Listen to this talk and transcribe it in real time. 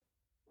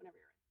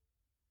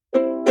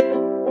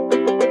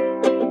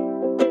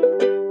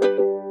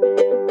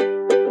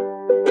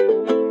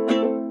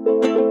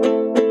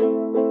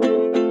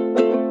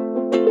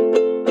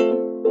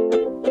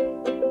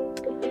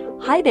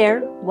Hi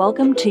there.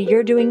 Welcome to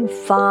You're Doing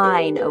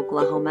Fine,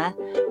 Oklahoma,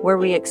 where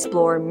we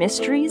explore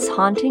mysteries,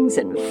 hauntings,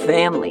 and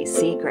family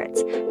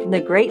secrets from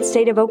the great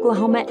state of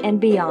Oklahoma and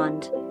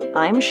beyond.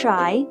 I'm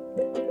Shy.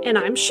 And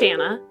I'm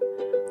Shanna.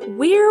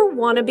 We're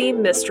wannabe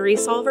mystery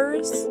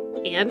solvers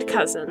and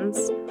cousins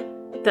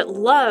that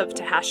love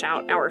to hash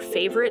out our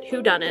favorite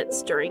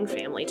whodunits during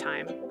family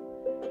time.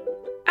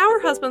 Our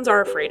husbands are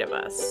afraid of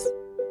us.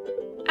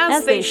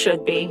 As they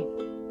should be.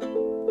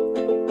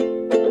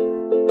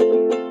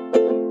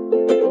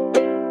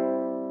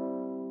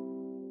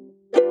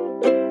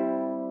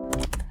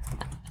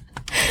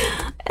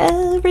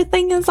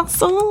 Everything is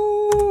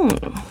awesome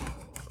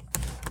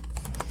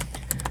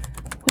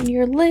when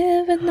you're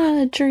living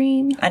the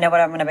dream. I know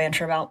what I'm going to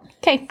banter about.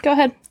 Okay, go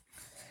ahead.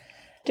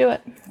 Do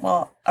it.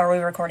 Well, are we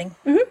recording?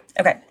 Mm-hmm.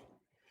 Okay.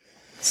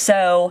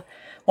 So,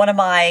 one of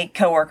my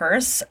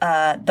coworkers,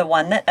 the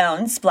one that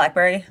owns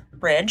Blackberry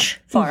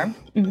Ridge Farm,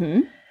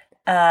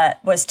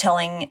 was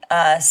telling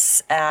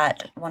us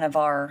at one of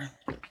our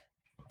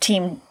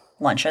team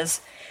lunches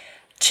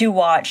to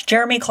watch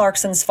Jeremy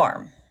Clarkson's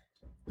Farm.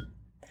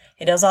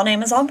 It is on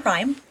Amazon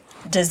Prime.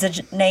 Does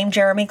the name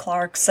Jeremy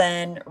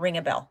Clarkson ring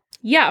a bell?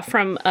 Yeah,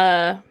 from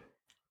the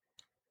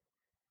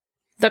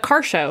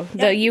car show,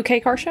 the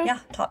UK car show? Yeah,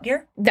 Top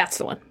Gear. That's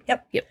the one.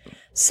 Yep. Yep.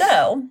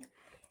 So,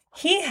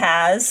 he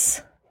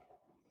has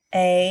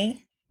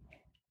a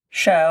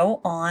show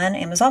on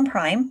Amazon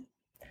Prime.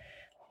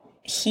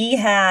 He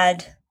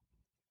had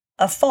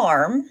a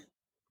farm.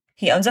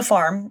 He owns a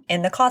farm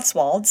in the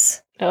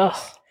Cotswolds. Ugh.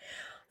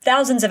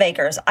 Thousands of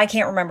acres. I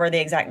can't remember the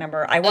exact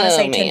number. I want to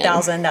say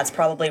 10,000. That's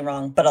probably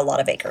wrong, but a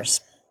lot of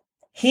acres.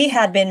 He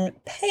had been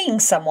paying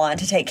someone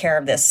to take care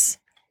of this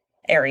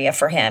area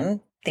for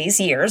him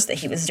these years that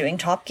he was doing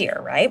Top Gear,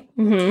 right?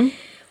 Mm-hmm.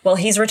 Well,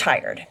 he's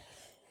retired.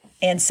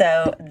 And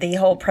so the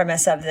whole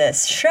premise of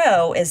this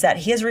show is that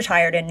he is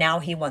retired and now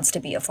he wants to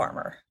be a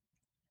farmer.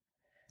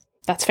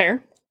 That's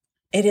fair.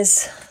 It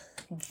is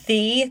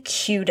the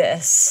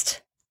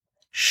cutest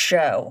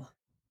show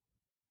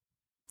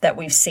that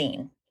we've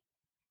seen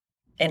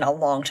in a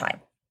long time.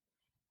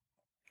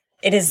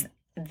 It is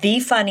the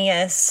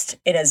funniest.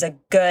 It is a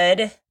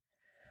good,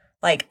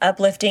 like,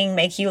 uplifting,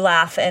 make you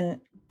laugh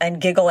and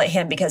giggle at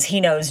him because he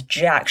knows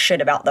jack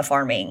shit about the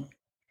farming.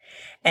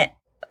 And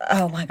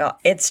oh my God,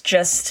 it's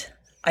just,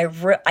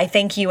 I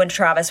think you and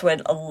Travis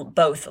would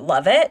both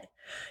love it.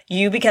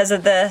 You because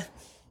of the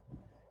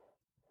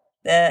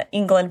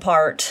England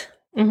part,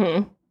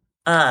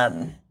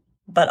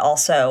 but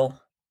also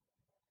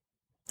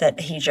that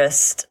he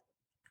just,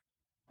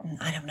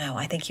 I don't know.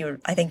 I think you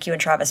and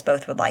Travis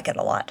both would like it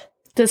a lot.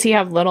 Does he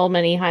have little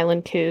mini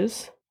Highland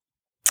coos?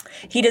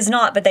 He does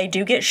not, but they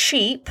do get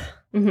sheep.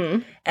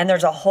 Mm-hmm. And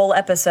there's a whole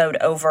episode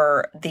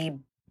over the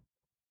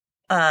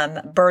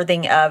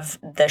birthing of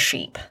the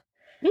sheep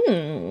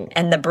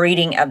and the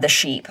breeding of the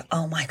sheep.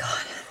 Oh my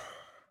God.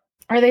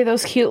 Are they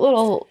those cute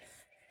little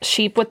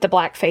sheep with the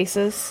black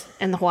faces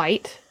and the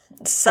white?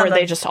 Or are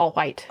they just all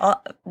white?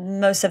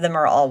 Most of them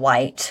are all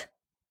white,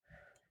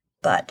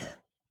 but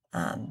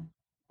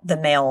the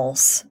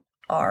males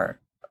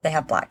they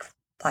have black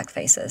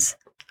faces.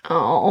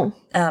 Oh.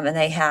 And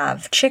they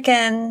have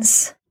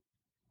chickens,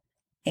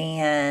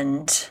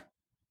 and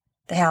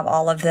they have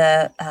all of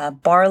the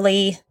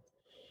barley.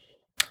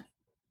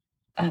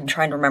 I'm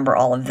trying to remember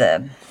all of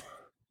the,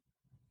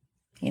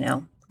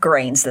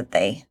 grains that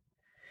they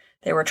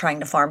were trying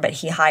to farm. But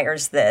he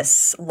hires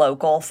this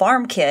local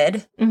farm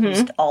kid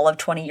who's all of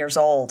 20 years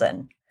old,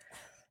 and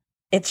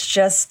it's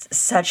just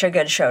such a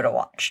good show to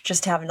watch.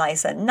 Just have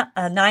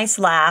a nice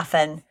laugh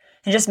and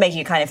just make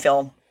you kind of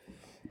feel.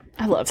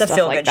 I love it's a stuff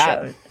feel like good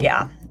that. show.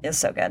 Yeah, it's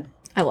so good.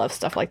 I love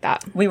stuff like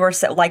that. We were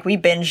we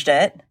binged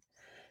it,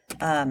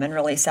 and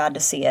really sad to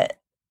see it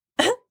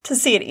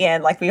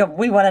end. Like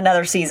we want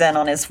another season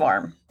on his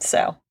farm.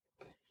 So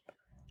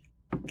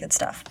good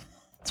stuff.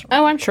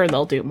 I'm sure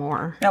they'll do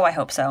more. No, I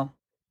hope so.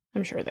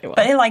 I'm sure they will.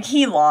 But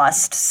he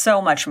lost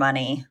so much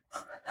money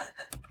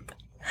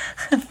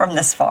from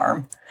this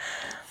farm.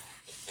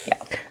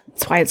 Yeah.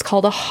 That's why it's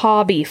called a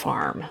hobby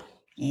farm.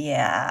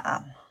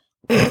 Yeah.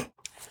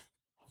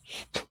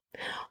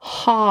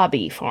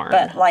 Hobby farm.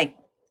 But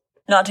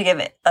not to give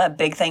it a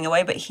big thing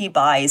away, but he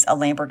buys a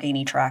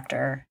Lamborghini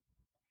tractor.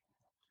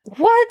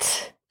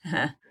 What?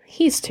 Uh-huh.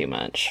 He's too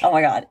much. Oh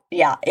my God.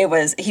 Yeah, he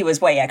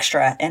was way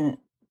extra, and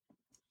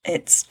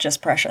it's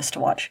just precious to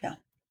watch. Yeah.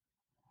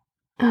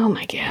 Oh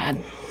my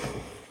God.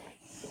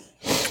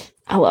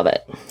 I love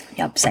it.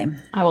 Yep, same.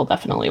 I will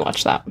definitely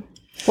watch that.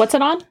 What's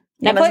it on?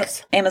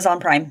 Netflix? Amazon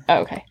Prime. Oh,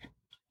 okay.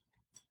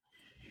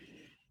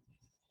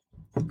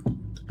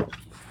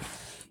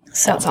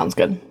 So, that sounds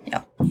good.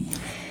 Yeah.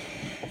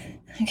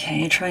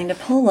 Okay, trying to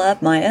pull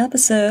up my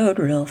episode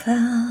real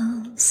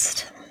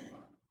fast.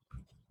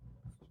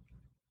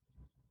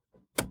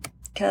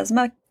 Because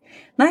my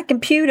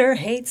computer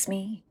hates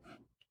me.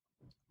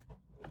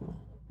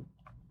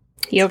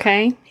 You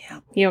okay?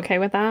 Yeah. You okay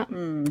with that?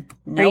 Nope.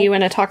 Are you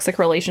in a toxic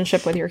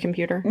relationship with your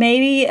computer?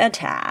 Maybe a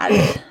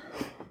tad.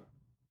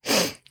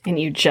 And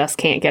you just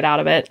can't get out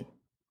of it?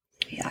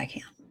 Yeah, I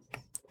can.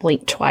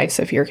 blink twice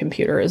if your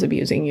computer is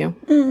abusing you.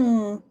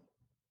 Mm.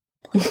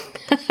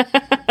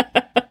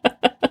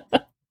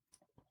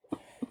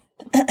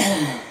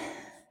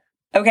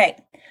 Okay,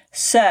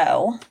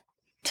 so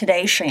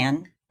today,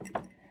 Shan,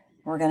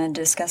 we're going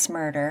to discuss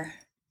murder.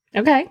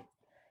 Okay.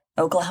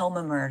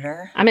 Oklahoma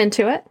murder. I'm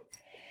into it.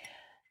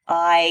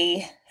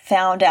 I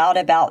found out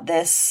about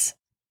this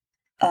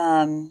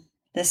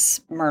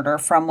this murder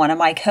from one of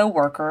my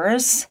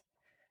coworkers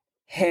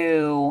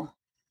who,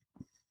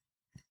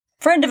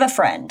 friend of a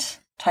friend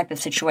type of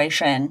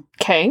situation,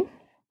 Okay.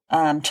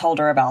 told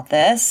her about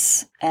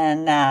this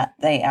and that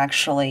they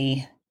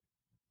actually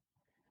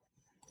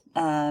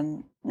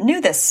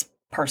knew this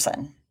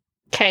person.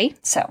 Okay.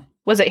 So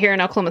Was it here in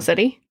Oklahoma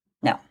City?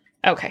 No.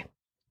 Okay.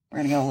 we're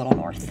going to go a little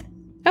north.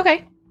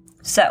 Okay.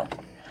 So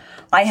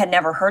I had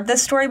never heard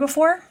this story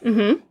before.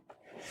 Mm-hmm.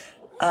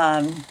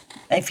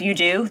 If you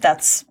do,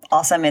 that's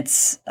awesome.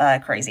 It's a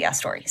crazy ass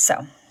story.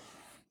 So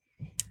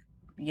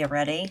you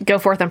ready? Go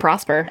forth and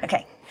prosper.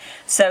 Okay.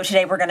 So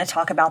today we're going to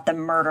talk about the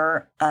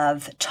murder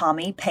of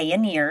Tommy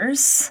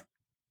Pioneers.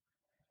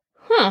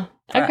 Huh.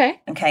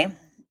 Okay. Okay.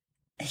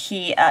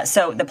 He,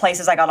 so the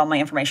places I got all my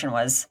information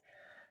was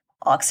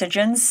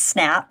Oxygen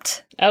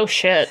Snapped, Oh,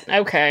 shit.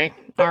 Okay.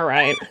 All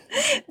right.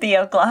 the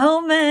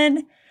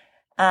Oklahoman,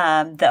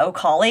 the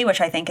Ocali,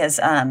 which I think is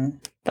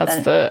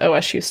That's the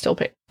OSU still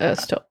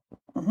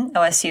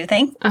OSU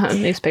thing.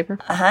 newspaper.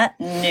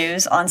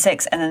 News on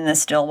 6, and then the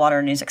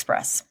Stillwater News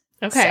Express.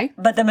 Okay.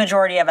 So, but the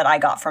majority of it I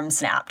got from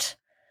Snapped.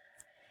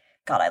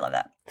 God, I love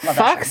that. Love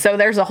that Fuck. show. So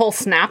there's a whole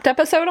Snapped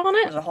episode on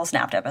There's it? a whole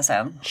Snapped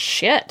episode.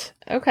 Shit.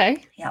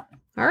 Okay. Yep.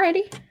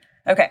 Alrighty.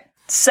 Okay,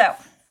 so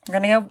we're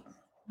gonna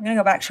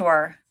go back to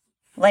our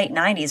late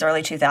 90s,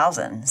 early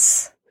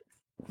 2000s.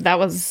 That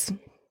was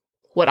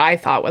what I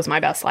thought was my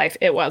best life.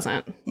 It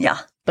wasn't. Yeah,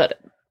 But,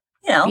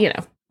 you know, you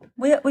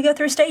know, we go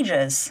through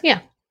stages. yeah,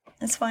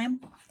 It's fine.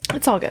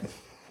 it's all good.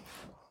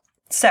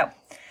 So,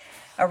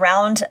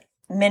 around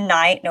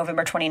midnight,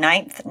 November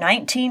 29th,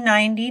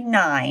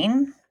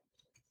 1999,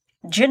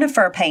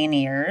 Jennifer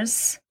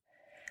Pioneers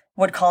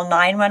would call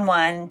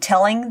 911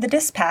 telling the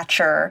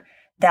dispatcher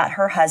that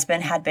her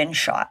husband had been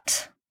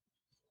shot.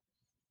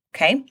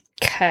 Okay?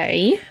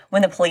 Okay.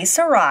 When the police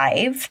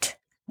arrived,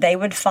 they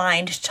would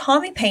find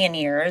Tommy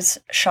Pioneers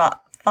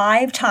shot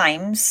 5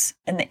 times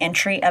in the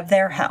entry of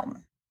their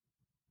home.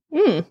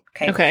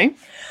 Okay.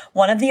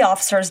 One of the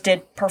officers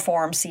did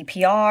perform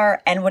CPR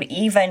and would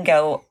even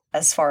go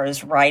as far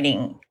as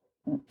riding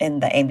in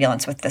the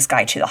ambulance with this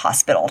guy to the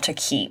hospital to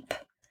keep,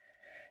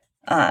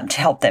 to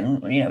help them,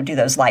 do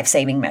those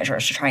life-saving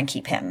measures to try and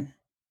keep him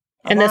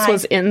And this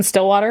was in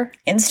Stillwater?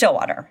 in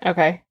Stillwater.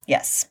 Okay.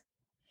 Yes.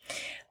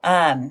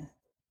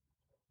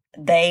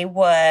 They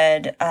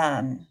would,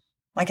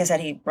 like I said,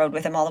 he rode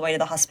with him all the way to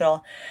the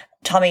hospital.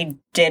 Tommy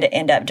did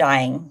end up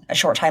dying a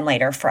short time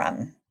later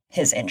from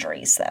his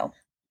injuries, though.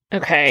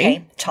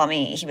 Okay.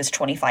 Tommy, he was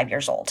 25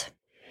 years old.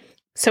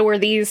 So were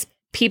these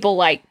people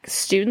like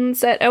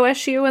students at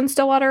OSU in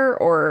Stillwater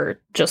or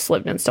just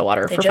lived in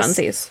Stillwater for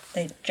funsies?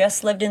 They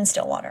just lived in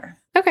Stillwater.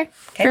 Okay.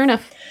 Fair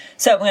enough.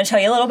 So I'm going to tell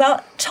you a little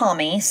about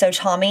Tommy. So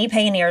Tommy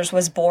Pioneers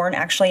was born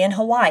actually in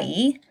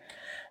Hawaii,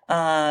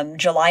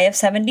 July of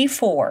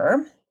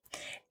 1974.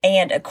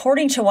 And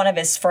according to one of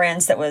his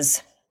friends that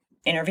was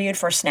interviewed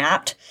for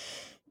Snapped,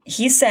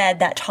 he said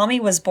that Tommy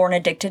was born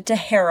addicted to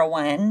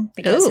heroin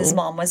because his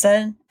mom was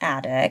an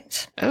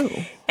addict. Oh.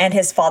 And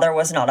his father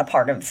was not a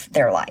part of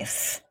their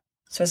life.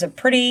 So it was a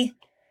pretty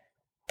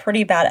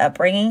bad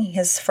upbringing,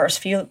 his first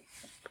few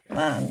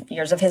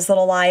years of his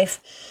little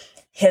life.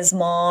 His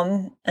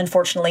mom,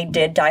 unfortunately,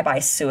 did die by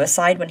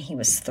suicide when he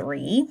was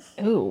 3.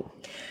 Ooh.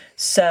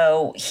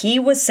 So he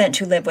was sent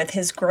to live with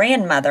his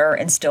grandmother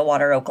in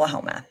Stillwater,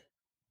 Oklahoma.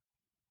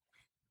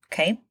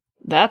 Okay?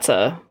 That's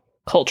a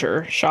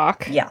culture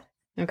shock. Yeah.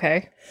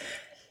 Okay.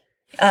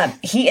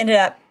 He ended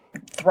up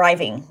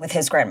thriving with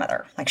his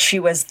grandmother. Like, she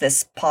was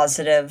this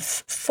positive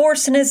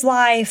force in his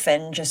life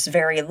and just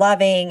very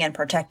loving and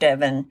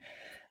protective and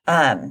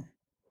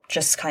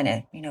just kind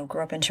of,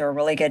 grew up into a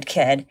really good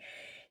kid.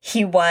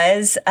 He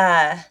was,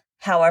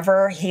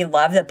 however, he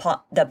loved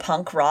the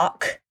punk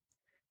rock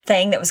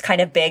thing that was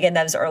kind of big in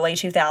those early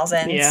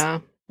 2000s. Yeah.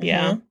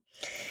 Yeah. Mm-hmm.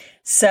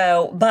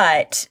 So,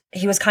 but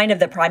he was kind of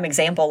the prime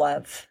example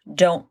of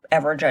don't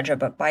ever judge a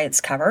book by its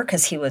cover,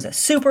 because he was a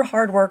super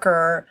hard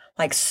worker,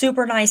 like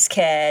super nice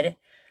kid,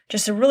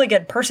 just a really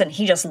good person.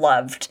 He just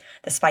loved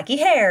the spiky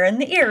hair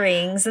and the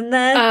earrings and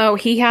the... Oh,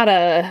 he had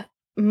a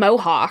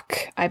mohawk,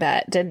 I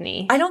bet, didn't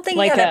he? I don't think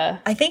like he had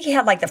I think he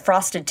had like the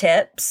frosted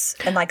tips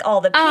and like all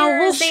the piercings. Oh,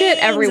 well, shit,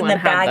 everyone and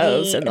the had baggy,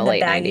 those in the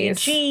late baggy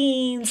 90s.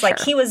 jeans. Sure. Like,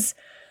 he was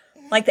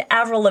like the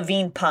Avril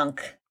Lavigne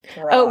punk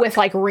rock. Oh, with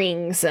like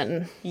rings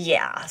and...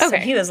 Yeah. So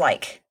Okay. he was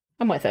like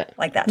I'm with it.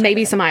 that. Type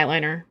Maybe of some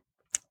eyeliner.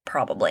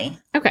 probably.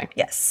 Okay.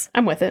 Yes.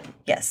 I'm with it.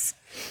 Yes.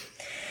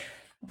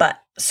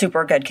 But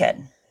super good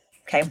kid.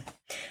 Okay.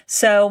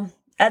 So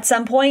at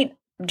some point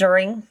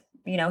during,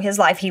 his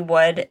life, he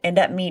would end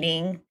up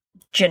meeting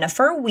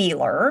Jennifer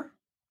Wheeler.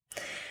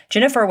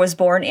 Jennifer was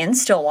born in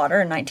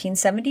Stillwater in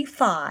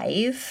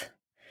 1975.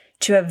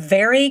 to a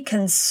very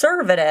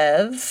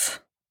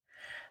conservative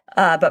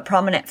but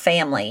prominent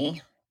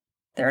family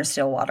there in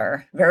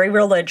Stillwater. Very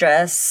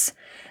religious,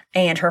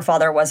 and her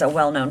father was a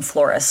well-known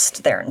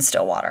florist there in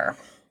Stillwater.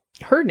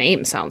 Her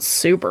name sounds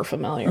super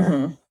familiar.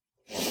 Mm-hmm.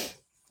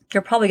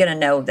 You're probably going to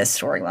know this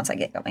story once I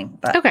get going.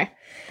 But Okay.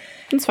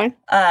 That's fine.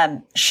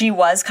 She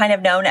was kind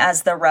of known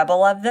as the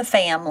rebel of the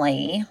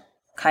family,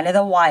 kind of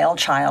the wild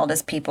child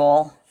as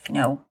people,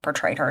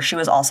 portrayed her. She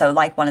was also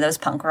like one of those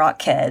punk rock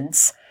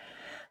kids.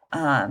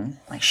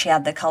 Like she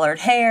had the colored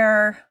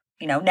hair.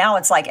 Now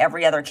it's like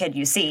every other kid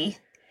you see.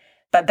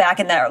 But back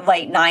in the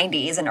late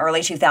 90s and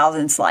early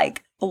 2000s,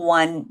 like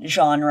one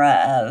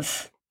genre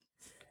of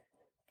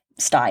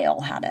style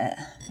had it.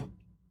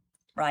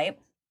 Right?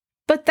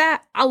 But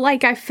that,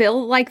 I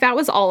feel like that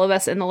was all of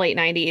us in the late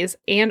 90s.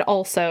 And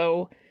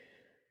also,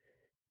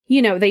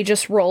 they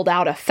just rolled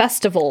out a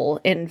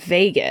festival in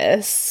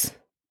Vegas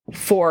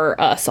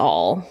for us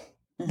all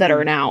that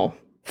are now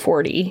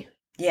 40.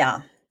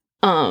 Yeah.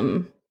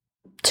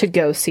 To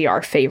go see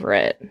our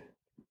favorite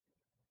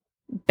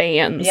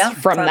bands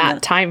from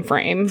that time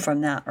frame. From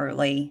that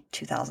early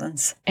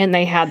 2000s. And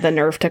they had the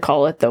nerve to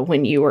call it the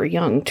When You Were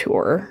Young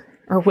tour,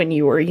 or When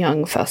You Were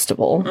Young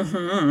festival.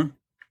 Mm-hmm.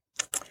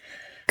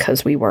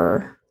 Because we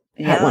were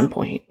at one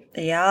point.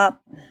 Yeah.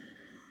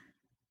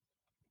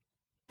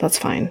 That's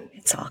fine.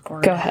 It's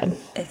awkward. Go ahead.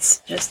 It's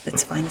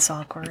fine. It's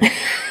awkward.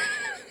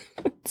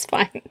 It's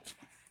fine.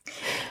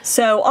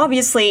 So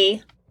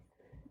obviously,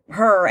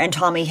 her and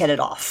Tommy hit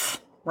it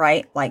off,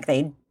 right? Like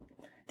they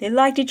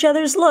liked each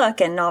other's look,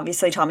 and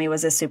obviously Tommy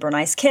was a super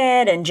nice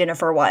kid, and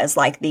Jennifer was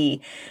like the,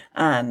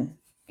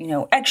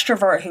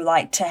 extrovert who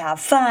liked to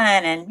have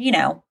fun,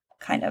 and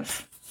kind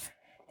of.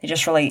 They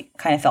just really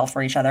kind of fell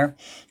for each other.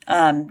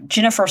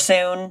 Jennifer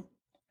soon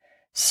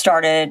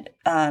started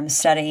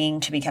studying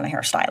to become a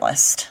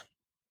hairstylist.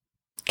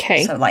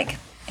 Okay. So, like,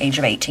 age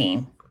of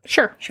 18.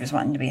 Sure. She was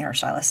wanting to be a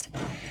hairstylist.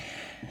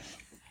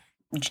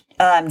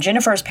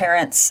 Jennifer's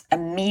parents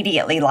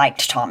immediately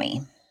liked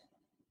Tommy.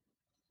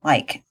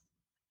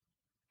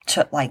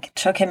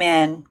 Took him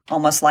in,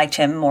 almost liked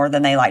him more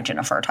than they liked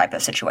Jennifer type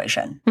of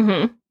situation.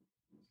 Mm-hmm.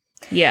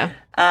 Yeah.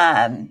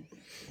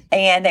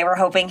 And they were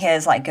hoping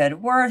his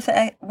good work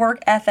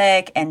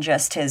ethic and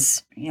just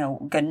his,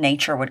 good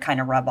nature would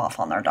kind of rub off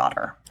on their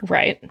daughter.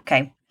 Right.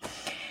 Okay.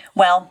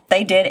 Well,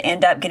 they did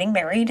end up getting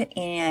married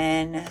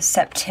in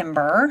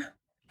September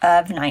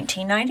of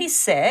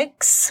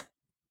 1996.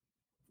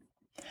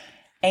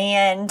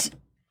 And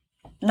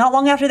not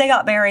long after they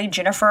got married,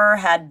 Jennifer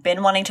had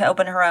been wanting to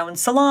open her own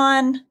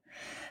salon.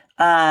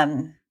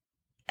 And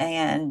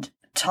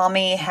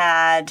Tommy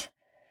had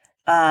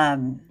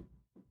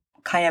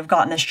kind of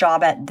gotten this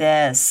job at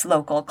this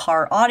local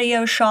car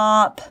audio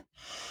shop.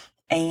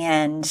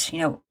 And, do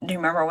you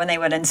remember when they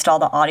would install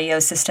the audio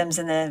systems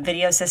and the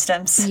video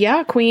systems?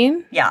 Yeah,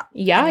 Queen. Yeah.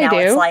 Yeah, I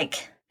do.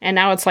 And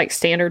now it's like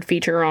standard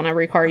feature on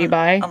every car you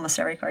buy. Almost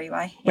every car you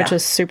buy. Yeah. Which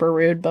is super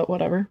rude, but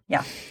whatever.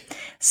 Yeah.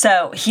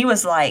 So he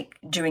was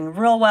doing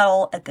real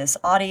well at this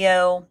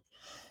audio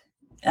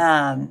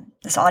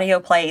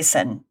place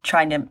and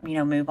trying to,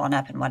 move on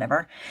up and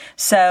whatever.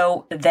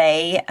 So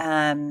they,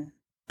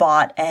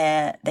 bought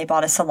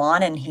a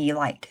salon, and he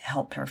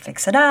helped her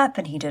fix it up,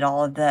 and he did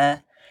all of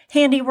the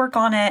handiwork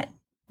on it.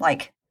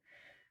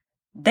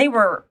 They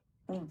were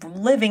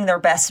living their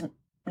best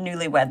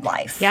newlywed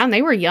life. Yeah, and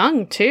they were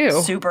young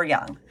too. Super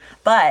young.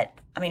 But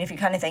I mean, if you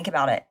kind of think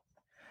about it,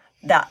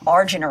 that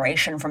our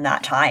generation from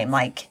that time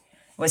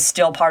was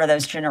still part of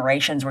those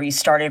generations where you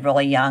started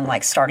really young,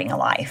 starting a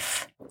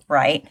life,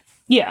 right?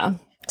 Yeah.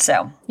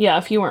 So yeah,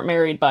 if you weren't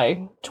married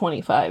by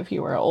 25,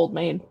 you were an old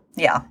maid.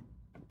 Yeah.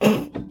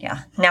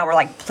 Yeah. Now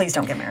we're please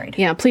don't get married.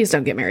 Yeah, please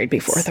don't get married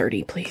before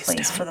 30, please.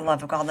 Please, for the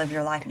love of God, live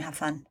your life and have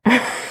fun.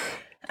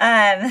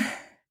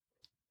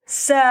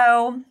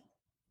 So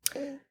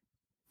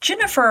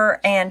Jennifer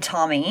and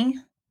Tommy.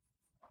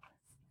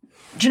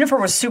 Jennifer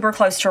was super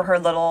close to her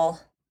little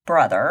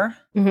brother.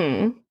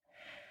 Mm-hmm.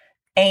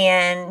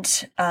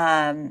 And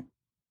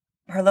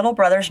her little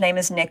brother's name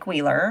is Nick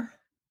Wheeler.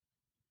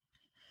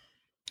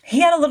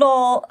 He had a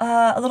little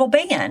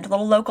band, a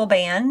little local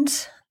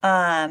band.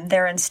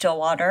 There in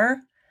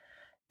Stillwater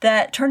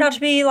that turned out to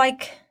be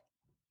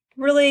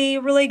really,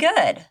 really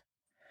good.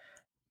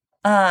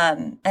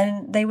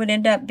 And they would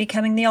end up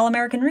becoming the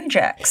All-American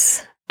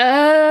Rejects.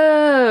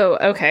 Oh,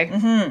 okay.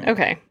 Mm-hmm.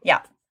 Okay.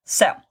 Yeah.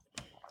 So,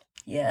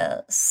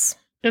 yes.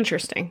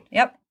 Interesting.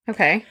 Yep.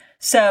 Okay.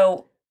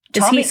 So,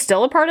 Tommy, is he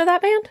still a part of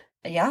that band?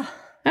 Yeah.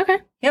 Okay.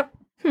 Yep.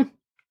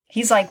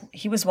 He's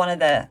he was one of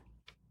the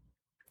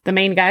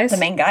main guys? The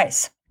main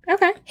guys.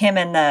 Okay. Him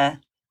and the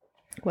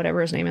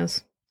whatever his name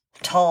is.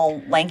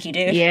 Tall, lanky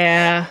dude.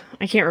 Yeah.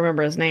 I can't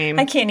remember his name.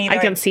 I can't either. I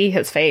can see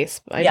his face,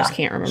 but I just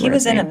can't remember He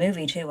was his name. in a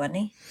movie too, wasn't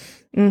he?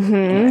 Mm-hmm.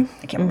 Anyway,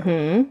 I can't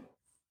remember.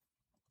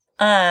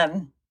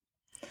 Mm-hmm.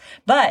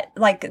 But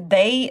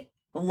they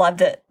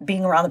loved it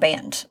being around the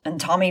band. And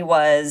Tommy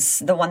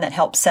was the one that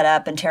helped set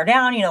up and tear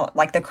down,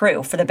 the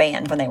crew for the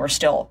band when they were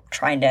still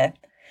trying to,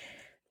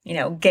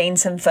 gain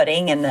some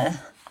footing in the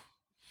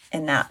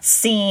in that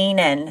scene.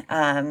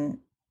 And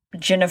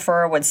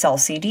Jennifer would sell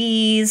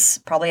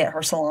CDs, probably at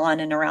her salon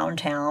and around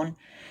town.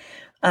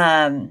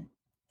 And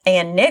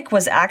Nick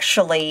was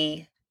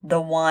actually the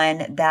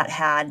one that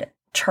had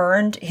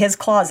turned his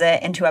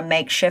closet into a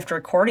makeshift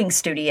recording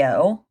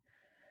studio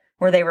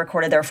where they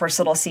recorded their first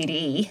little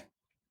CD.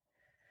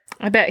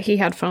 I bet he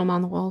had foam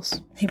on the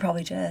walls. He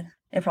probably did.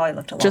 It probably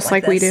looked a lot just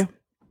like we this. do.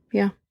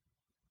 Yeah.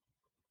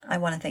 I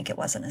want to think it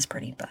wasn't as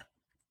pretty, but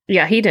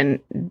yeah, he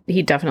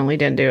definitely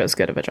didn't do as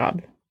good of a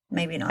job.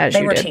 maybe not. As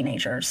They you were did.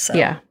 teenagers, so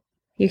Yeah.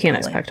 You can't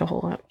Probably. expect a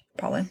whole lot.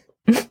 probably.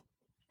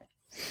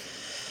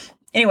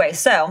 Anyway,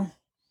 so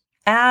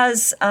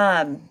as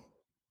kind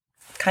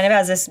of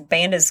as this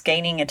band is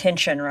gaining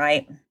attention,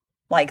 right?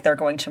 Like they're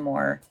going to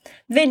more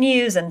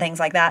venues and things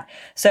like that.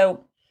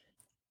 So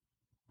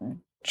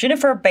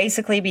Jennifer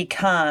basically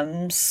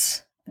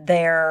becomes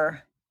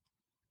their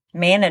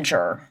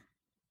manager.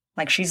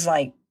 Like she's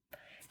like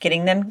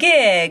getting them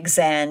gigs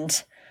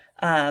and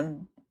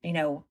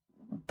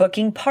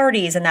booking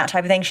parties and that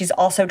type of thing. She's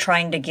also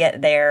trying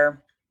to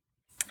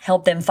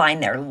help them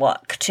find their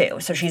look too.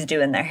 So she's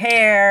doing their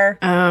hair.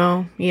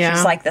 Oh, yeah.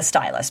 She's like the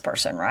stylist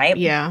person, right?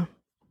 yeah.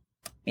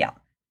 Yeah.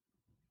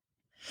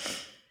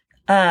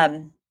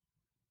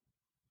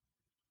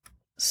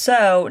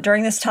 So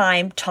during this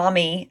time,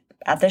 Tommy,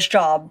 at this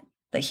job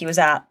that he was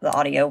at, the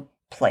audio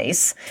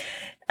place,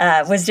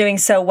 was doing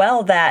so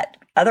well that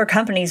other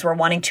companies were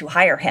wanting to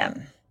hire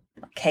him.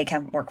 Like, hey,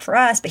 come work for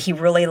us. But he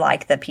really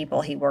liked the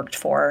people he worked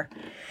for.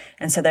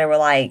 And so they were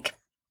like,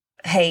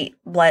 hey,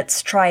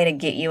 let's try to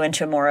get you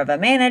into more of a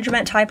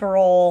management type of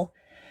role.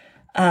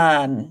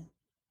 And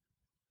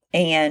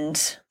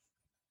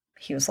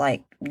he was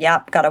like,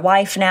 yep, got a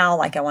wife now.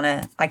 Like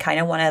I kind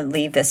of want to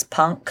leave this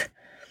punk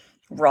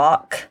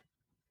rock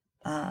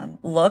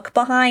look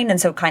behind.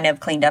 And so kind of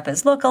cleaned up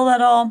his look a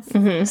little.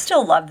 Mm-hmm.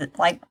 Still loved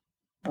like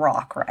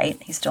rock,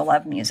 right? He still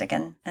loved music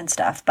and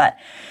stuff. But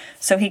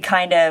so he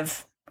kind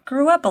of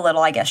grew up a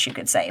little, I guess you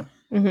could say.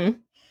 Mm-hmm.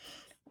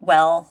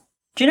 Well,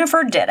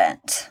 Jennifer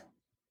didn't.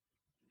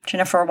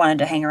 Jennifer wanted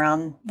to hang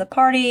around the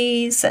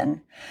parties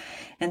and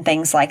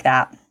things like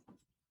that.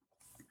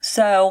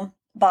 So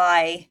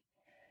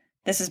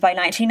this is by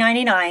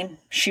 1999,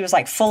 she was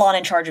like full on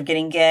in charge of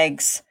getting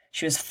gigs.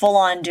 She was full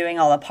on doing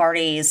all the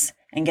parties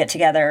and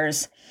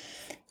get-togethers.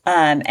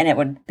 And it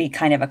would be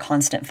kind of a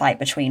constant fight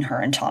between her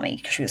and Tommy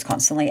because she was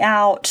constantly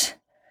out,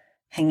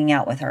 hanging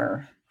out with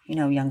her,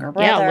 younger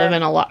brother. Yeah,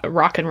 living a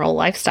rock and roll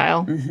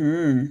lifestyle.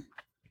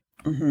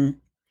 Mm-hmm. Mm-hmm.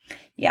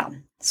 Yeah.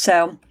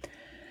 So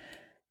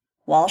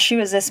while she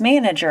was this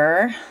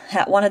manager,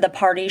 at one of the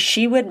parties,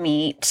 she would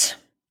meet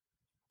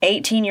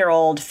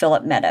 18-year-old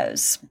Philip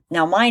Meadows.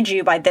 Now, mind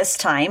you, by this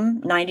time,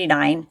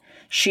 99,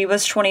 she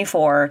was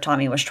 24,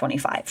 Tommy was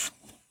 25.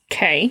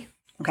 Okay.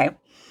 Okay.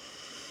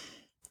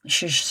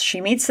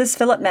 She meets this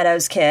Philip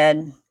Meadows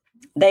kid.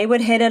 They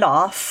would hit it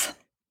off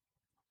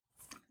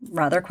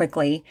rather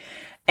quickly.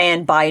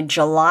 And by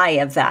July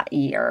of that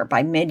year,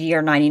 by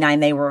mid-year 99,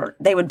 they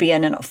would be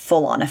in a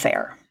full-on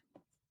affair.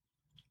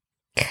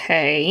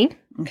 Okay.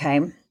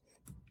 Okay.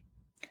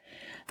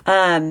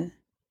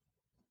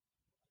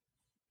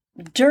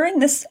 During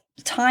this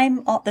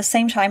time, the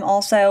same time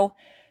also,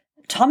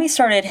 Tommy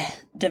started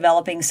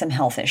developing some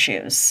health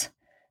issues.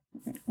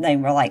 They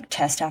were like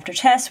test after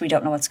test. We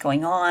don't know what's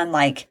going on.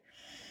 Like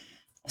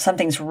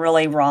something's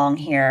really wrong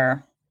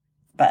here.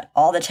 But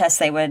all the tests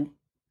they would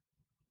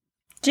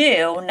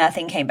do,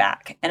 nothing came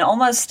back. And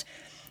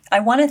I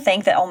want to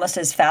think that almost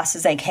as fast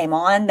as they came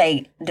on,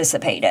 they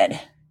dissipated.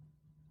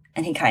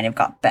 And he kind of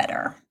got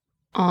better.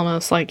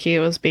 Almost like he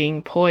was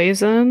being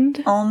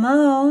poisoned.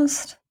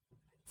 Almost.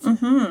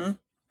 Mm-hmm.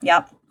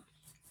 Yep.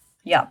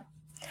 Yep.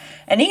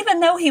 And even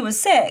though he was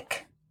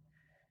sick,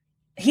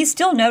 he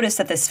still noticed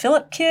that this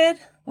Philip kid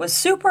was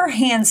super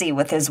handsy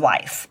with his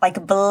wife,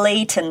 like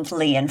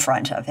blatantly in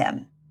front of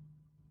him.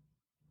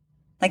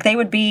 Like they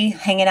would be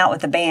hanging out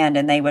with the band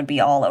and they would be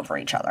all over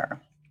each other.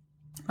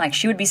 Like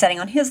she would be sitting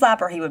on his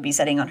lap or he would be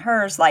sitting on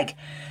hers. Like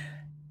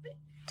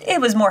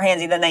it was more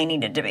handsy than they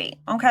needed to be.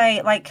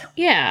 Okay? Like,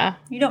 yeah.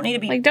 You don't need to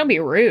be. Like, don't be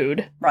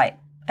rude. Right.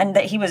 And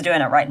that he was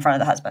doing it right in front of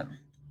the husband.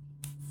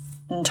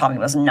 And Tommy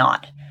was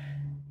not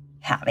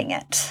having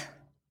it.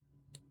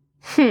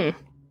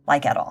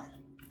 Like at all.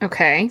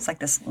 Okay. It's like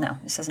this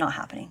is not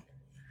happening.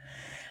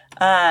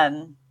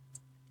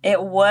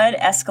 It would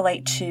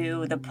escalate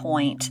to the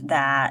point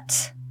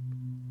that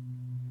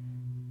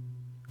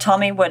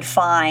Tommy would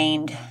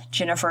find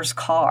Jennifer's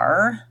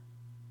car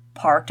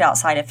parked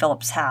outside of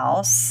Philip's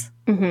house.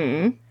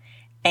 Mm-hmm.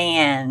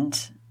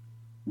 And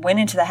went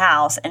into the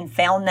house and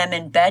found them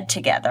in bed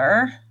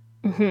together.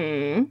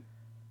 Mm-hmm.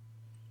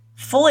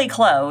 Fully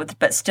clothed,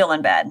 but still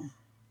in bed.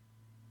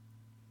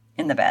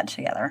 In the bed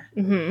together.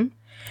 Mm-hmm.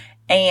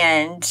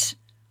 And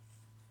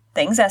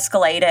things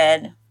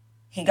escalated.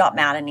 He got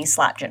mad and he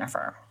slapped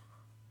Jennifer.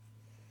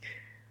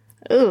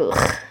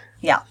 Ugh.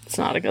 Yeah. It's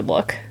not a good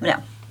look.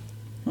 No.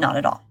 Not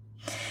at all.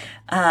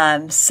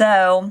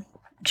 So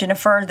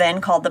Jennifer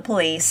then called the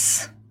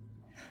police.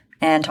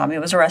 And Tommy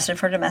was arrested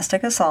for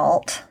domestic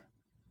assault.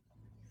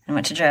 and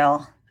went to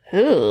jail.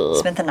 Ooh.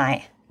 Spent the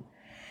night.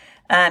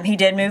 He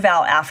did move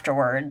out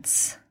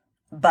afterwards,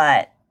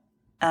 but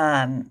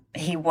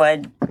he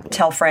would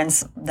tell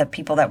friends, the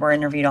people that were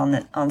interviewed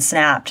on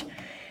Snapped,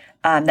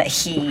 that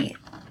he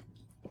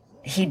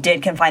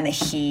did confide that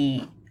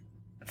he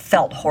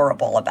felt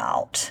horrible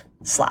about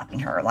slapping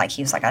her. Like,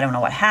 he was like, I don't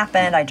know what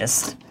happened. I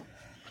just,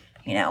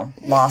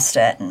 lost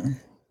it and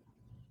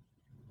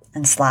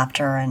slapped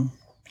her, and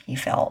he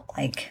felt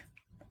like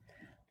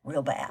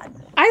real bad.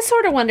 I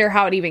sort of wonder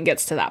how it even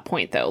gets to that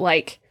point, though.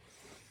 Like,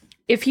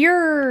 if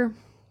you're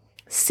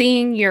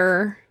seeing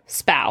your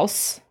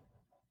spouse,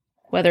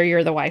 whether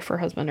you're the wife or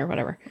husband or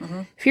whatever,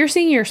 if you're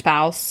seeing your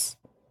spouse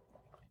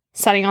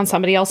sitting on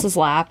somebody else's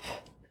lap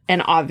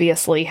and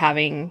obviously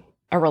having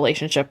a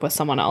relationship with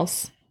someone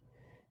else,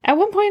 at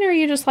what point are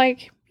you just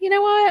like, you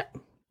know what?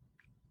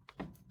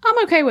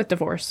 I'm okay with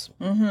divorce.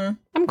 Mm-hmm.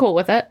 I'm cool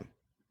with it.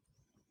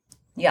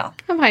 Yeah.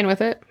 I'm fine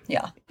with it.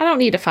 Yeah. I don't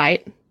need to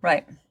fight.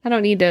 Right. I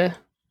don't need to,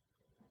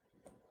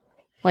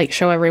 like,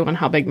 show everyone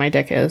how big my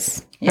dick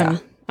is. Yeah.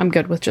 I'm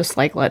good with just,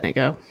 like, letting it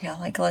go. Yeah,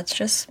 like, let's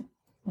just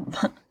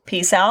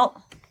peace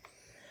out.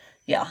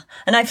 Yeah.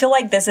 And I feel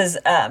like this is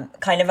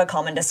kind of a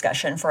common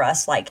discussion for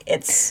us. Like,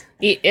 it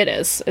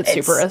is. It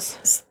super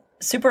is.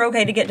 Super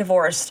okay to get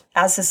divorced.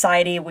 As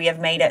society, we have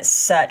made it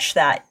such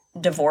that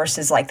divorce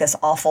is like this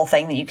awful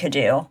thing that you could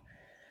do.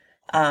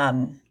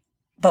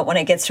 But when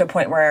it gets to a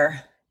point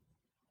where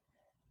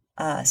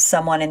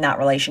someone in that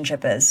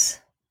relationship is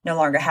no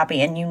longer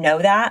happy, and you know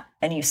that,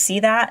 and you see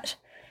that,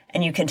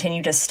 and you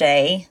continue to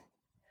stay,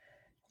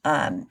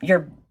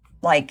 you're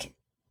like,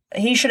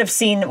 he should have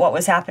seen what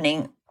was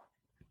happening,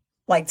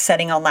 like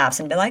setting on laps,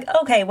 and been like,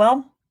 okay,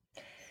 well,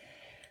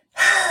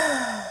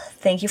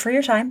 thank you for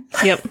your time.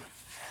 Yep.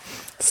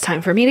 It's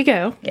time for me to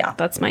go. Yeah.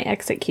 That's my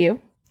exit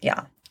cue.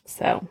 Yeah.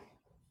 So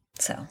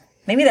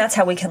maybe that's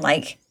how we can,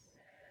 like,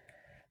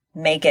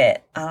 make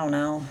it, I don't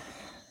know,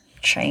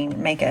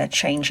 make a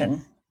change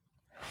in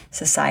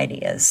society,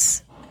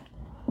 is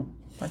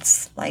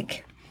let's,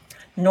 like,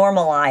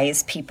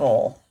 normalize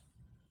people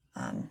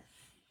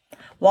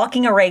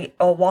walking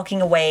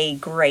away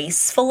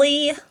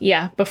gracefully.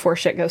 Yeah, before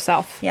shit goes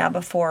south. Yeah,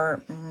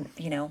 before,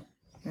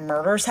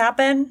 murders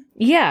happen.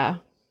 Yeah.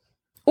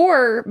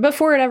 Or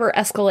before it ever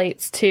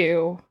escalates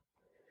to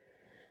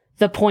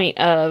the point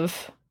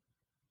of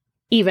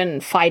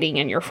even fighting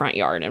in your front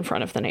yard in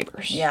front of the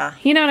neighbors. Yeah.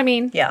 You know what I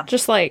mean? Yeah.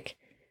 Just like,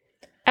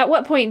 at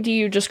what point do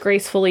you just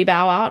gracefully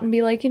bow out and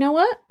be like, you know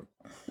what?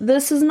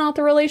 This is not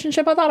the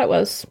relationship I thought it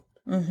was.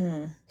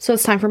 Mm-hmm. So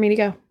it's time for me to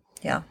go.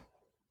 Yeah.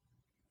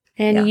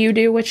 And you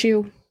do what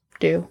you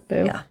do,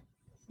 boo. Yeah.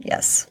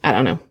 Yes. I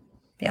don't know.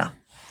 Yeah.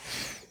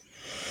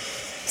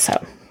 So.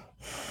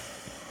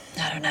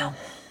 I don't know.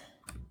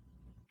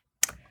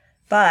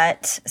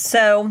 But,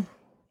 so,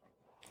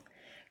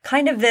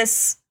 kind of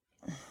this,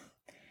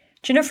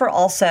 Jennifer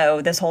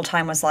also this whole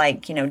time was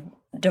like,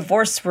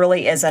 divorce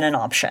really isn't an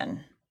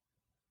option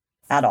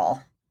at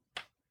all.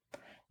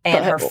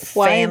 And her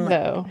family,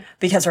 though?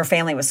 Because her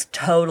family was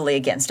totally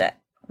against it.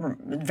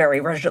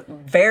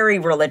 Very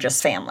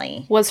religious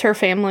family. Was her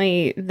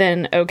family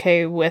then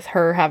okay with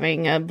her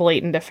having a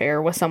blatant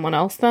affair with someone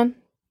else then?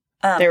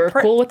 They were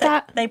cool with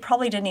that? They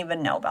probably didn't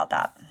even know about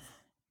that.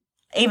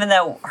 Even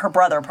though her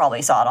brother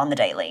probably saw it on the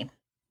daily.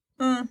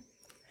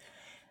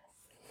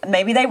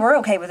 Maybe they were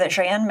okay with it,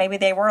 Shan. Maybe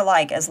they were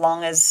like, as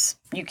long as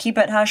you keep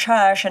it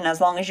hush-hush and as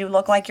long as you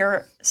look like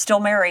you're still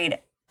married.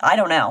 I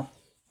don't know.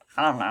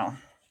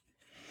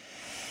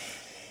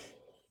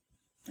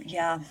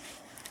 Yeah.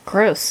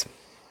 Gross.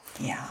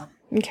 Yeah.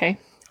 Okay.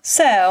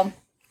 So,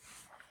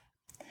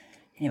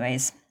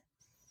 anyways.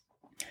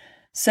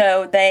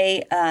 So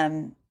they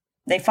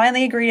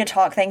finally agree to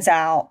talk things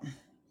out.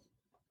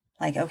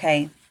 Like,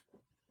 okay,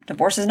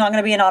 divorce is not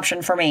going to be an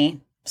option for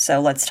me, so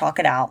let's talk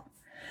it out.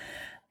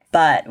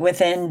 But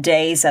within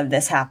days of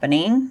this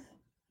happening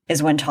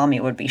is when Tommy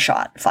would be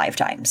shot 5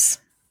 times.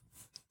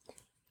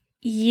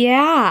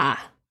 Yeah.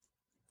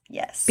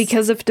 Yes.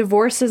 Because if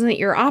divorce isn't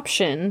your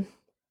option...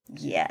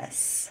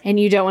 Yes. And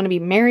you don't want to be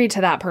married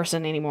to that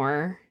person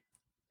anymore,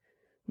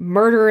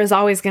 murder is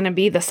always going to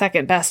be the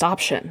second best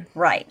option.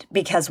 Right.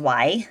 Because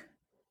why?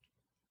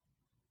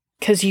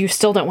 Because you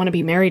still don't want to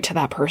be married to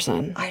that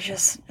person. I'm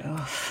just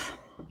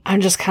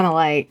kind of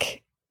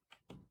like...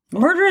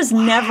 Murder is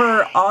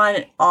never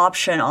an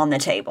option on the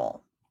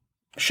table.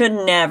 Should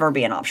never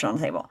be an option on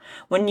the table.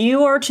 When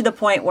you are to the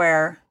point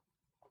where,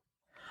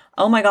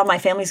 oh my God, my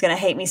family's going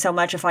to hate me so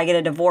much if I get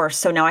a divorce,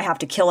 so now I have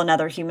to kill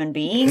another human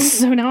being.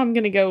 So now I'm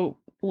going to go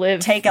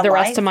live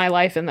rest of my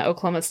life in the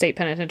Oklahoma State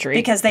Penitentiary.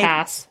 Because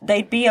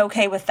they'd be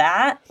okay with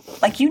that.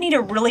 Like, you need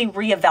to really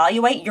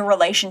reevaluate your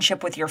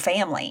relationship with your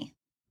family.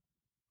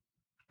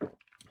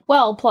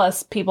 Well,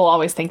 plus people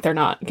always think they're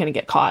not going to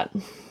get caught.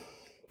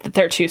 That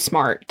they're too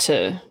smart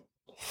to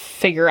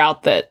figure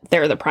out that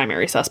they're the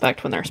primary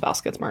suspect when their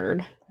spouse gets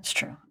murdered. It's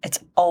true. It's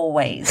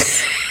always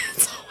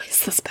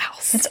the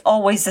spouse. It's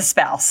always the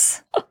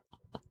spouse.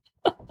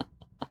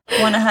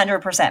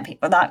 100%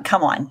 people.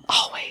 Come on.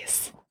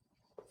 Always.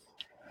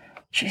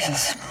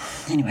 Jesus.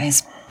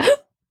 Anyways.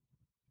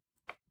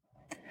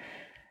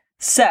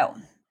 So,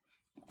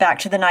 back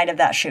to the night of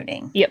that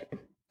shooting. Yep.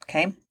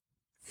 Okay.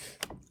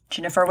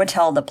 Jennifer would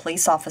tell the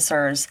police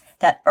officers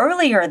that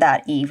earlier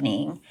that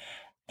evening,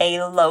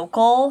 a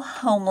local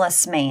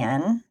homeless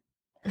man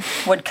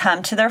would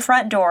come to their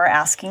front door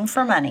asking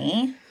for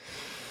money,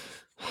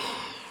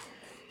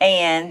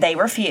 and they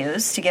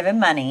refused to give him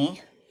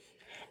money.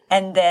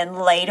 And then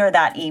later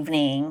that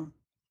evening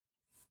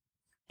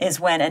is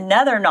when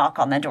another knock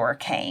on the door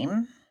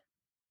came.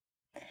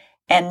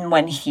 And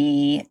when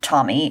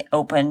Tommy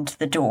opened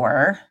the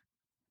door,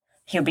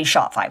 he would be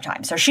shot 5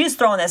 times. So she's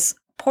throwing this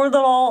poor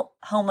little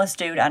homeless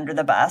dude under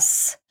the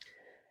bus.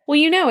 Well,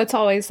 it's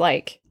always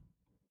it's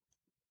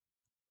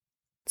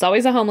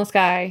always a homeless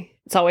guy.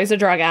 It's always a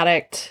drug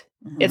addict.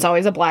 Mm-hmm. It's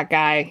always a black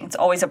guy. It's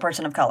always a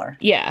person of color.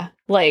 Yeah.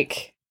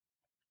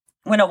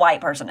 When a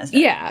white person is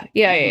dead.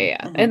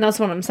 Yeah. Mm-hmm. And that's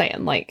what I'm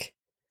saying.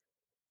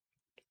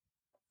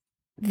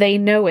 They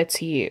know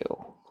it's you.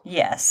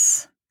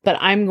 Yes. But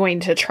I'm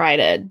going to try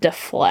to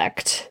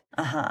deflect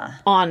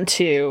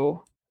onto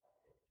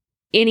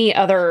any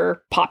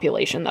other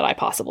population that I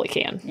possibly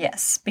can.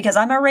 Yes, because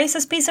I'm a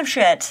racist piece of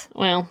shit.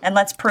 Well. And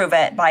let's prove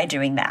it by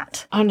doing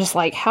that. I'm just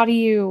how do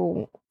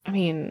you...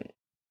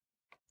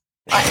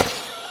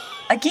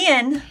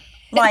 again,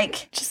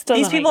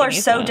 these people are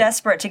so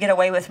desperate to get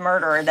away with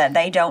murder that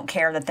they don't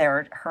care that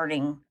they're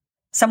hurting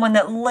someone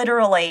that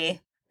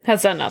literally...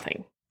 Has done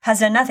nothing.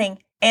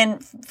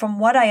 And from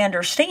what I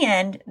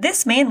understand,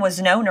 this man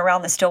was known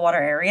around the Stillwater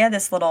area,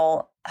 this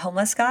little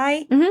homeless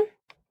guy,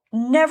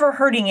 never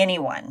hurting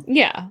anyone.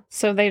 Yeah,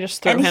 so they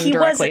just threw him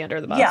directly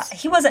under the bus. Yeah,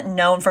 he wasn't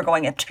known for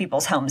going up to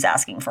people's homes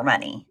asking for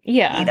money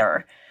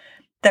either.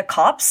 The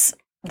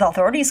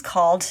authorities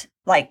called,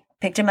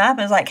 picked him up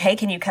and was like, hey,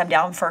 can you come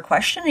down for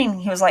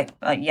questioning? He was like,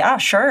 yeah,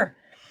 sure.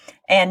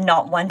 And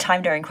not one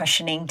time during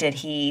questioning did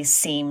he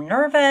seem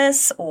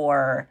nervous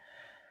or,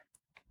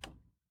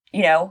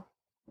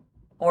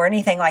 or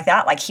anything like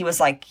that. He was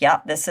like,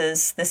 yeah, this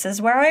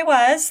is where I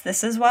was.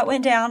 This is what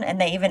went down.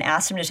 And they even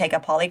asked him to take a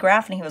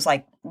polygraph. And he was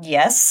like,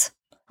 yes,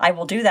 I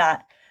will do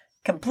that.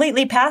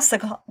 Completely passed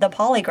the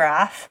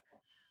polygraph.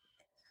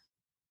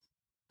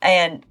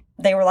 And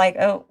they were like,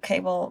 oh, okay,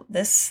 well,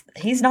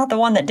 he's not the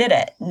one that did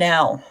it.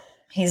 No,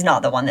 he's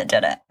not the one that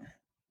did it.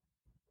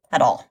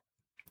 At all.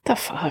 The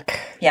fuck?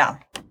 Yeah.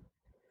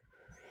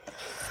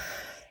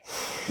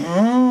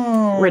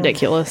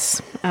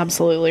 Ridiculous.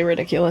 Absolutely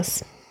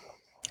ridiculous.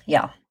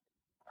 Yeah.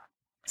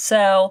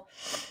 So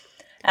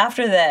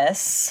after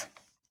this,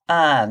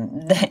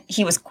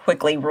 he was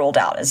quickly ruled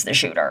out as the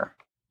shooter.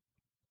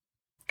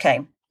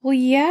 Okay. Well,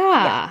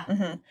 yeah.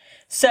 Mm-hmm.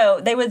 So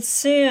they would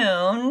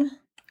soon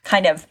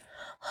kind of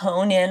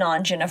hone in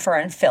on Jennifer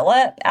and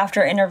Philip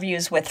after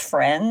interviews with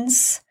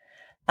friends.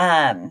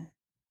 What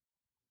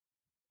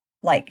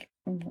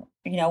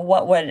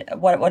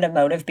would a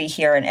motive be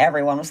here? And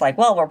everyone was like,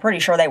 well, we're pretty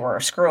sure they were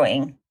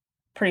screwing.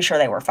 Pretty sure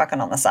they were fucking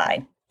on the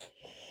side.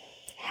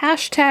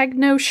 Hashtag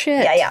no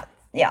shit.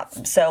 Yeah.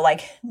 So,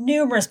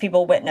 numerous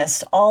people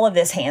witnessed all of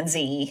this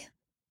handsy,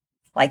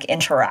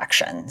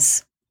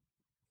 interactions.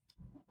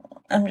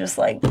 I'm just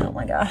oh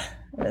my God.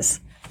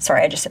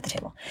 Sorry, I just hit the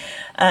table.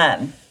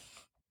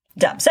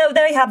 Dumb. So,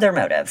 they have their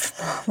motive.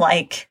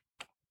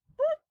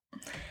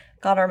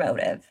 Got our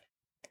motive.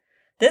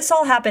 This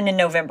all happened in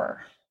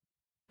November,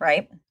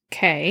 right?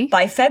 Okay.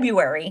 By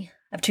February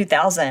of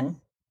 2000,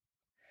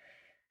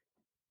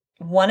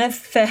 one of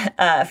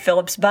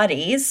Philip's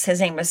buddies, his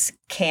name was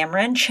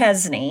Cameron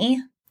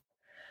Chesney,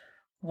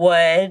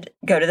 would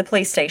go to the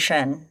police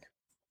station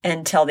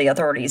and tell the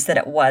authorities that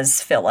it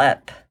was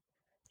Philip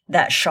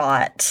that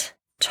shot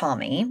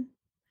Tommy,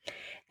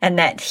 and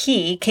that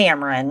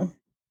Cameron,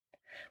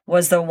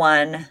 was the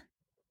one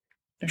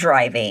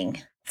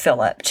driving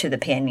Philip to the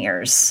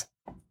Panniers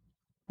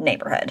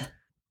neighborhood.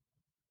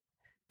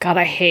 God,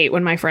 I hate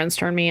when my friends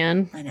turn me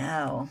in. I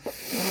know.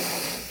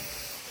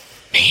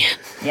 Man.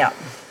 Yeah.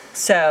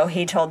 So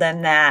he told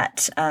them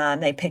that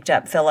they picked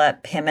up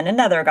Philip, him and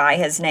another guy.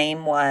 His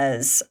name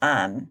was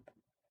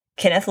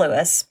Kenneth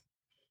Lewis,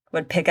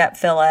 would pick up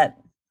Philip.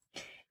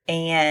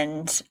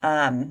 And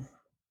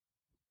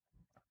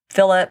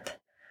Philip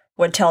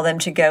would tell them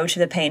to go to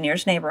the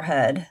Panniers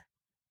neighborhood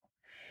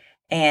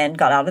and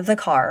got out of the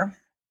car.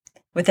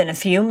 Within a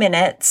few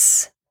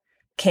minutes,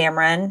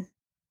 Cameron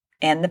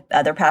and the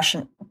other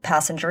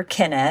passenger,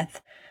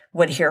 Kenneth,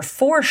 would hear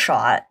 4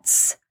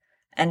 shots,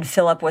 and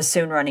Philip was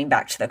soon running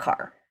back to the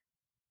car.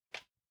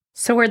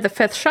 So where'd the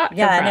 5th shot come from?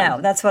 Yeah, I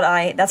know. That's what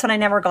I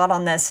never got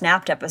on the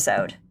Snapped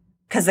episode.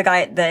 Because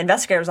the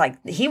investigator was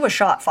like, he was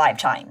shot 5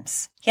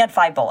 times. He had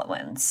 5 bullet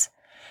wounds.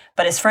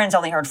 But his friends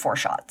only heard 4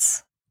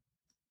 shots.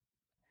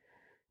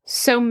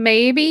 So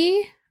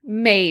maybe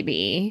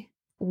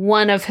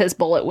one of his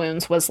bullet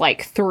wounds was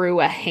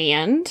through a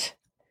hand,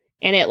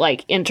 and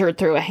it entered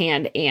through a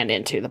hand and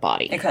into the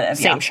body. It could have,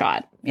 Same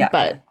shot. Yeah.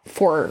 But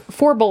 4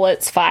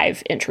 bullets,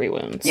 5 entry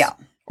wounds. Yeah.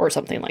 Or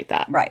something like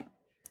that. Right.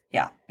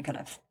 Yeah, it could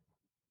have.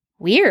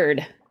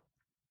 Weird.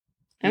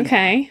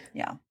 Okay.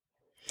 Yeah.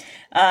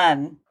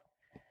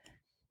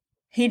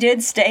 He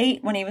did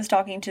state when he was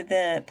talking to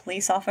the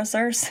police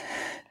officers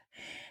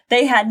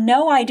They had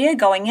no idea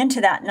going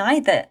into that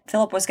night that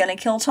Philip was going to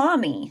kill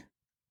Tommy.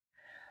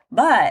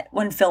 But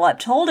when Philip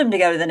told him to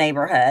go to the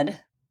neighborhood,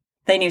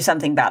 they knew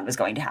something bad was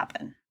going to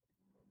happen.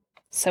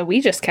 So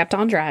we just kept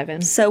on driving.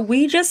 So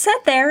we just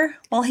sat there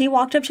while he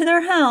walked up to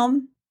their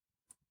home.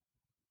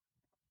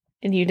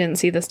 And you didn't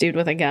see this dude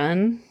with a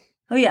gun?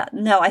 Oh, yeah.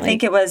 No, I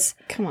think it was...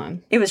 Come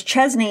on. It was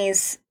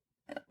Chesney's...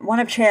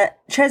 One of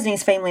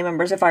Chesney's family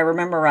members, if I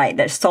remember right,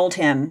 that sold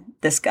him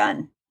this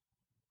gun.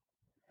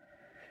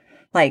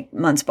 Like,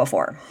 months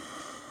before.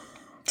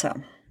 So,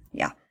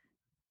 yeah.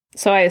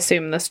 So I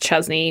assume this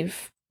Chesney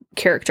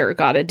character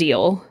got a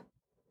deal.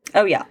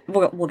 Oh, yeah.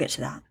 We'll get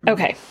to that.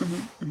 Okay.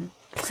 Mm-hmm.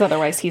 So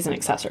otherwise he's an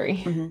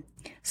accessory. Mm-hmm.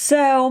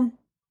 So,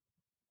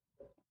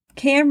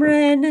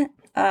 Cameron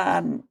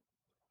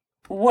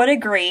would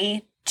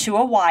agree to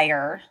a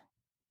wire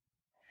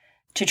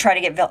to try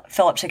to get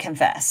Philip to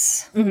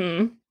confess.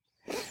 Mm-hmm.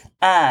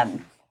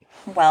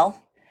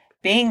 Well,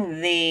 being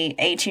the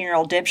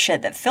 18-year-old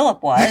dipshit that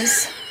Philip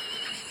was,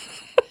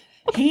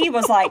 he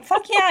was like,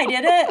 fuck yeah, I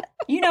did it.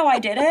 You know I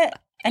did it.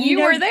 And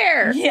you were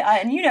there. Yeah,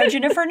 and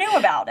Jennifer knew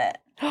about it.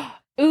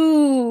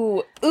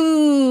 Ooh.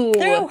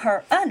 Threw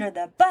her under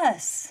the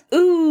bus.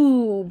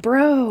 Ooh,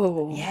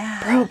 bro.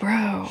 Yeah.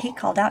 Bro. He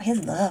called out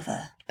his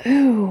lover.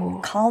 Ooh.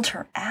 Called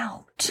her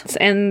out.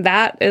 And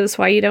that is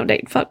why you don't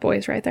date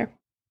fuckboys right there.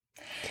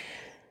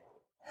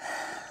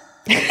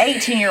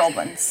 18-year-old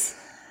ones.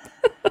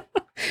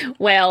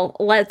 Well,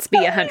 let's be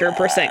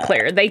 100%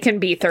 clear. They can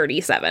be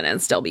 37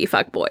 and still be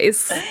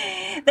fuckboys.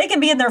 They can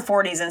be in their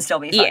 40s and still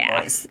be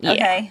fuckboys. Yeah.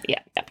 Okay?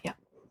 Yeah.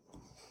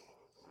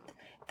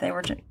 They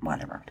were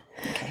whatever.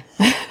 Okay.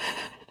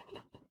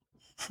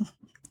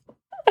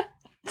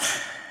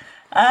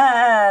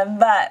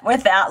 But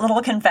with that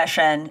little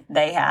confession,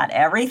 they had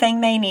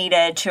everything they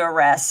needed to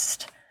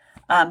arrest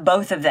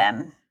both of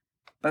them,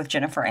 both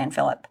Jennifer and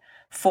Philip,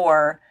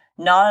 for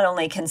not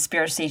only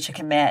conspiracy to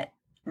commit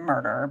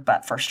murder,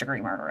 but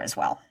first-degree murder as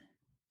well.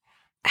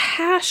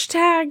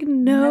 Hashtag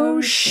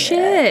no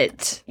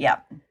shit.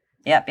 Yep.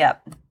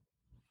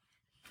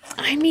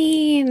 I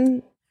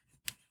mean,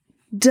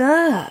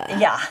 duh.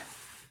 Yeah.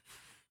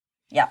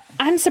 Yep.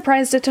 I'm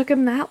surprised it took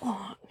him that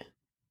long.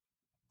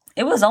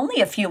 It was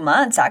only a few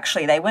months,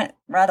 actually. They went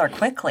rather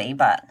quickly,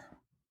 but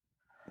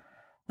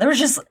there was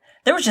just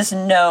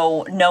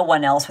no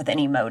one else with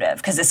any motive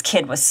because this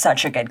kid was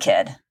such a good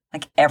kid.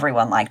 Like,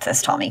 everyone liked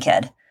this Tommy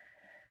kid.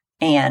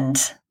 And,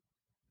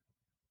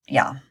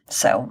 yeah,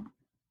 so.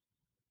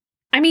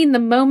 I mean, the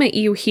moment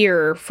you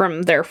hear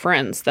from their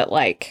friends that,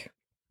 like,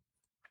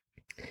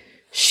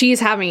 she's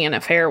having an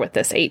affair with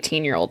this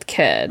 18-year-old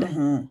kid,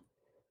 Mm-hmm.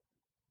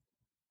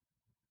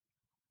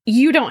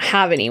 you don't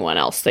have anyone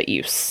else that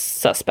you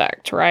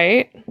suspect,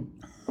 right?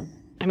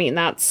 I mean,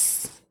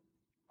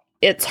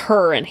 it's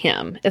her and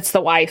him. It's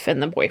the wife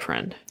and the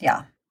boyfriend.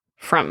 Yeah.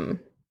 From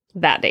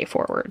that day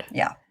forward.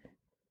 Yeah.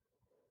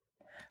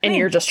 And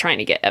you're just trying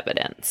to get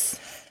evidence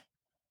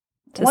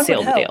to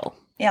seal the deal.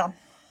 Yeah.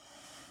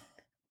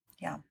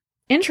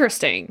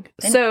 Interesting.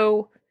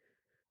 So,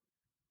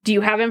 do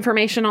you have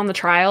information on the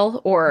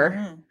trial or?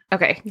 Mm-hmm.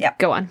 Okay. Yeah.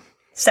 Go on.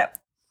 So,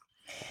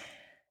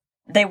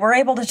 they were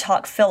able to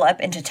talk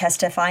Philip into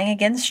testifying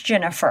against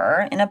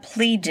Jennifer in a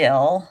plea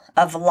deal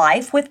of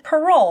life with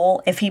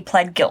parole if he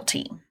pled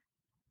guilty.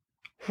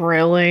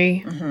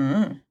 Really?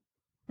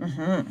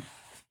 Mm-hmm.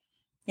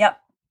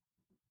 Yep.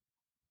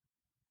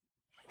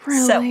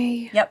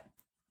 Really? Yep.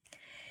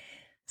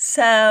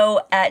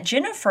 So, at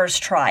Jennifer's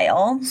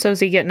trial... So is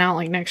he getting out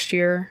like next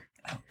year?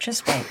 Oh,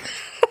 just wait.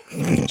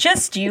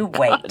 Just you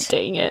wait. God,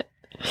 dang it.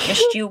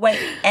 Just you wait.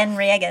 And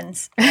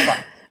Reagan's. Hold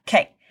on.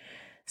 Okay.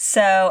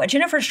 So, at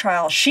Jennifer's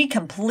trial, she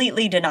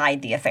completely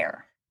denied the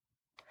affair,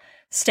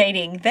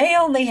 stating they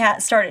only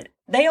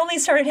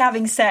started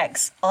having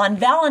sex on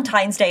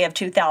Valentine's Day of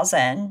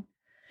 2000,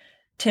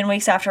 10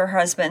 weeks after her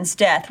husband's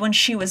death, when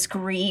she was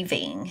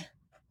grieving.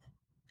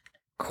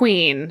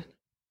 Queen.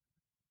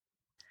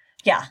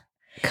 Yeah.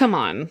 Come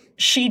on.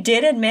 She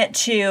did admit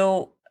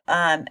to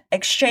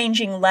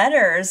exchanging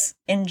letters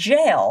in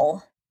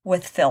jail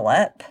with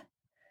Philip,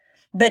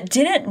 but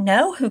didn't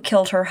know who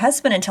killed her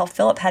husband until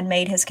Philip had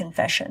made his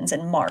confessions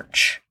in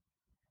March.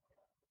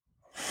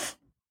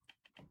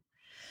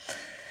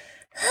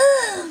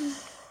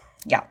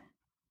 Yeah.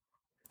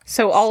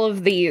 So all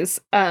of these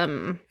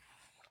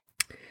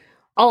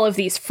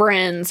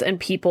friends and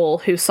people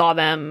who saw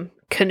them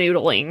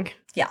canoodling,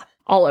 yeah,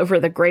 all over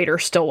the greater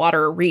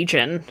Stillwater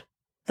region,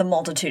 the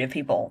multitude of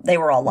people, they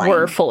were all lying.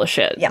 Were full of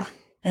shit. Yeah.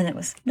 And it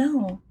was,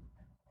 no,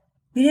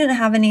 we didn't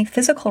have any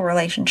physical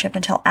relationship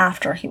until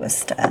after he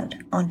was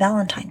dead on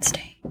Valentine's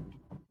Day.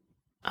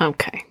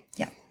 Okay.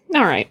 Yeah.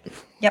 All right.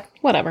 Yep.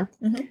 Whatever.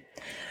 Mm-hmm.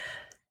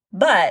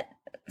 But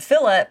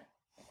Philip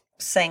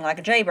sang like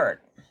a jaybird.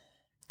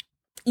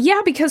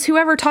 Yeah, because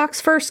whoever talks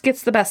first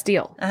gets the best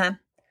deal. Uh-huh.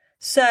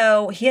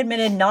 So he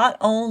admitted not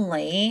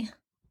only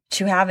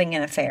to having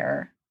an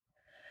affair,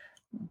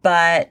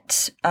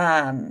 but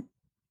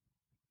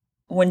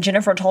when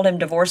Jennifer told him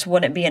divorce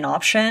wouldn't be an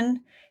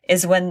option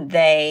is when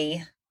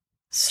they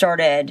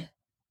started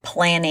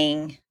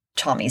planning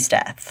Tommy's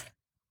death.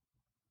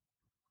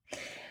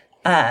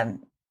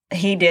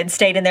 He did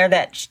state in there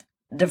that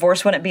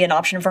divorce wouldn't be an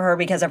option for her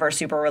because of her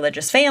super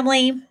religious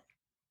family.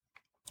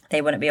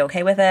 They wouldn't be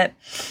okay with it.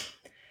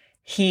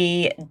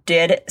 He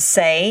did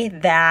say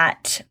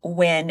that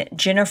when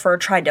Jennifer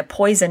tried to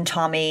poison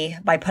Tommy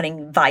by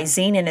putting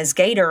Visine in his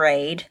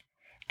Gatorade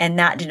and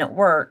that didn't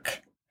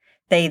work,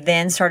 they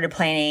then started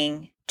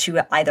planning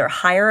to either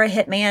hire a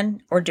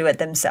hitman or do it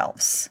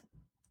themselves.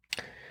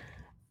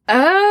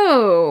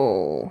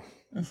 Oh.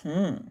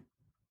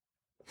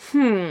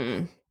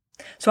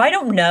 So I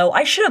don't know.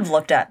 I should have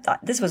looked up.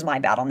 This was my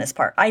bad on this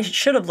part. I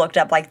should have looked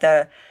up like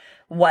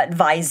what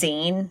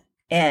Visine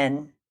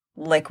in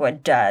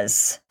liquid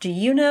does. Do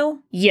you know?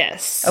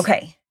 Yes.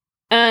 Okay.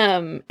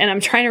 And I'm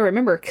trying to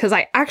remember because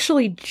I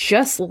actually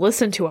just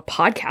listened to a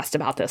podcast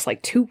about this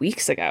like 2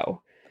 weeks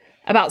ago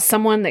about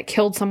someone that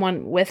killed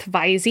someone with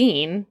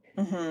Visine.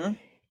 Mm-hmm.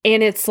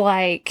 And it's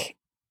like,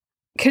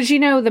 because you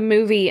know the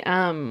movie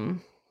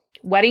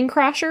Wedding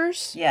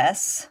Crashers?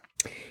 Yes.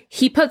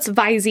 He puts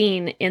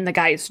Visine in the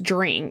guy's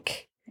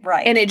drink.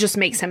 Right. And it just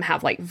makes him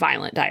have like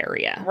violent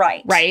diarrhea.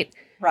 Right. Right?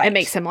 Right. It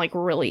makes him like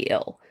really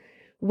ill.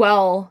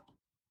 Well,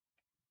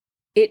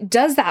 it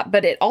does that,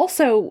 but it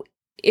also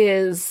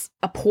is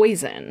a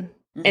poison.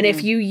 Mm-hmm. And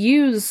if you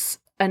use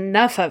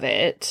enough of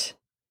it,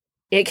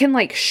 it can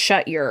like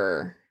shut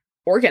your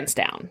organs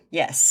down.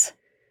 Yes.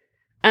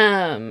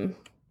 I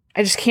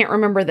just can't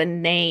remember the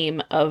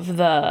name of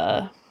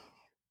the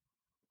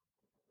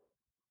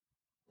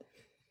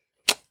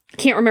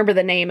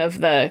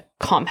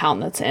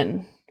compound that's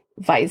in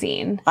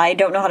Visine. I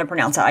don't know how to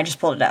pronounce it. I just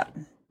pulled it up.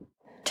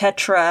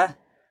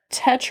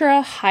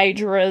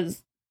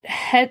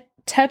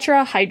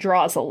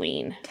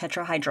 Tetrahydrozoline.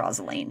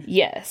 Tetrahydrozoline.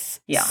 Yes.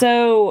 Yeah.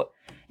 So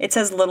it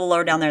says a little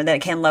lower down there that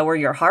it can lower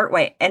your heart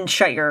rate and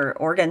shut your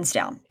organs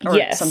down. Or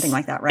yes. something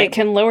like that, right? It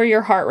can lower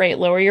your heart rate,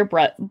 lower your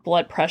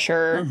blood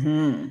pressure.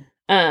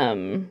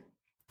 Mm-hmm.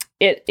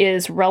 It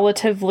is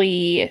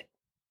relatively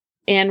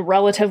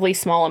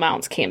small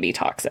amounts can be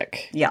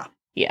toxic. Yeah.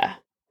 Yeah.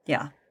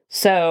 Yeah.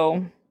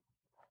 So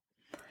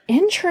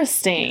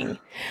interesting. Yeah.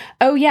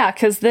 Oh yeah,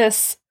 because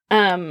this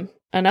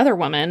another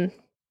woman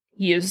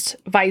used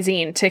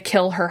Visine to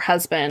kill her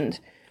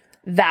husband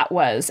that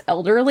was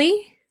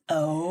elderly.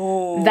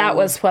 Oh. That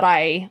was what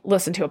I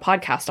listened to a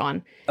podcast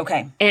on.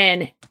 Okay.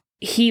 And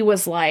he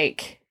was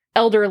like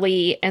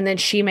elderly, and then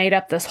she made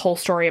up this whole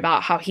story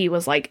about how he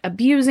was like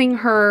abusing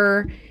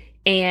her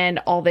and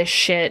all this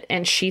shit,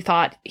 and she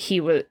thought she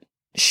was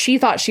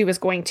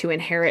going to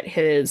inherit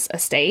his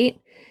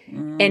estate.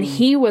 And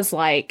he was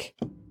like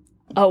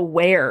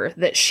aware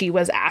that she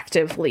was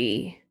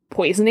actively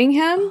poisoning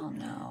him. Oh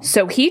no.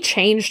 So he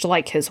changed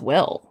like his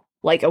will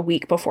like a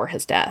week before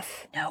his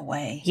death. No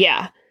way.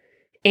 Yeah.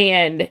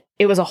 And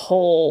it was a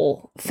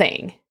whole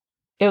thing.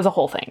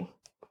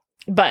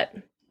 But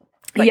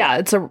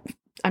yeah,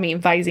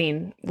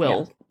 Visine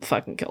will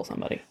fucking kill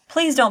somebody.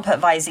 Please don't put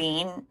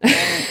Visine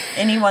in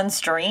anyone's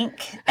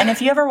drink. And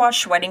if you ever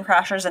watched Wedding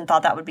Crashers and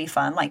thought that would be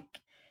fun, like,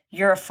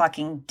 you're a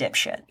fucking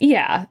dipshit.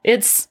 Yeah,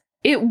 it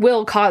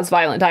will cause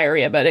violent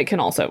diarrhea, but it can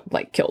also,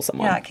 like, kill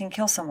someone. Yeah, it can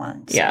kill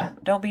someone. So yeah.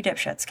 Don't be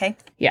dipshits, okay?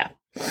 Yeah.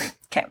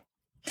 Okay.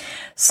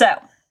 So,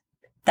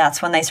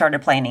 that's when they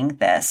started planning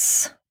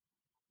this.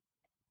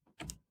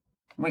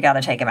 We got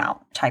to take him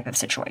out type of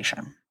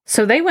situation.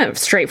 So they went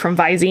straight from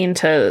Visine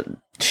to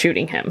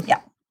shooting him.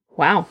 Yeah.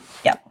 Wow.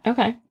 Yep.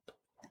 Okay.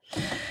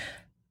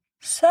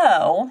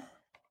 So,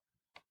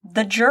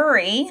 the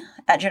jury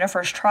at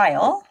Jennifer's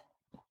trial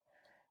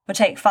would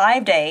take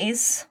 5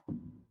 days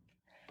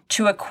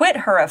to acquit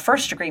her of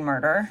first-degree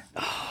murder,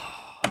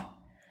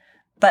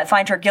 but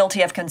find her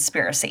guilty of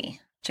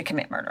conspiracy to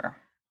commit murder.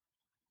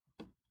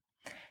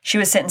 She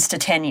was sentenced to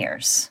 10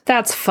 years.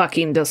 That's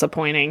fucking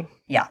disappointing.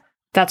 Yeah.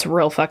 That's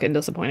real fucking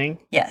disappointing.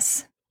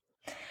 Yes.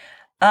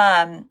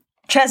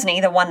 Chesney,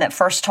 the one that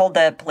first told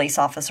the police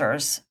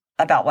officers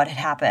about what had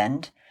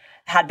happened,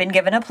 had been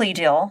given a plea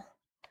deal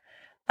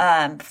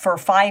for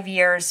 5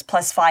 years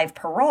plus 5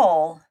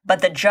 parole,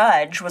 but the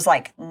judge was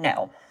like,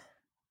 nope.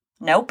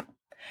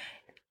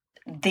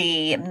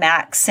 The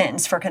max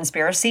sentence for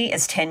conspiracy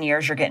is 10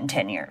 years. You're getting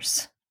 10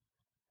 years.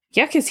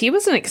 Yeah, because he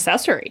was an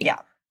accessory. Yeah.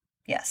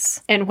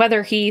 Yes. And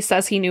whether he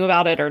says he knew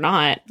about it or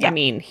not, yeah. I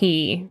mean,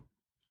 he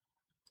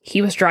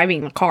was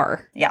driving the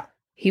car. Yeah.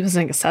 He was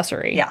an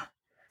accessory. Yeah.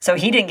 So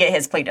he didn't get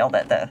his plea deal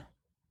that the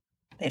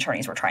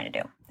attorneys were trying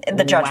to do. And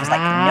the judge was like,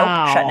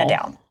 nope, shutting it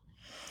down.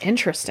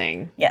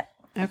 Interesting. Yeah.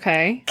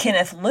 Okay.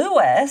 Kenneth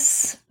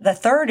Lewis, the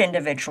third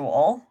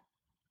individual,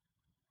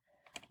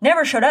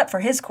 never showed up for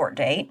his court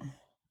date.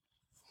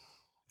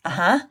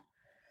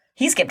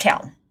 He skipped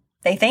town.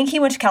 They think he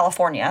went to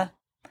California,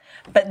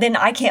 but then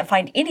I can't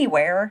find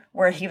anywhere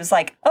where he was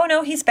like, oh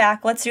no, he's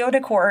back. Let's go to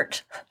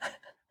court.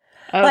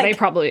 Oh,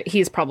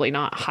 he's probably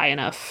not high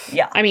enough.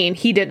 Yeah. I mean,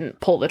 he didn't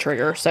pull the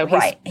trigger, so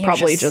he's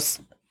probably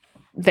just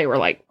they were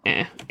like,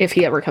 if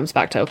he ever comes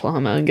back to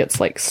Oklahoma and gets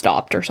like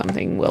stopped or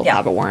something, we'll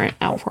have a warrant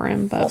out for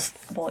him. But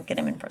we'll get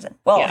him in prison.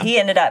 Well, he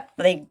ended up,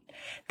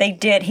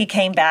 He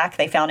came back,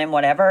 they found him,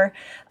 whatever.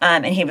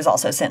 And he was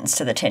also sentenced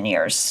to the 10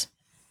 years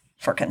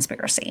for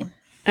conspiracy.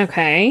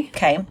 Okay.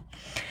 Okay.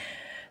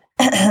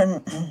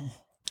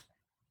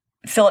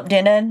 Philip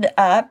did end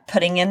up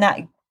putting in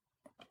that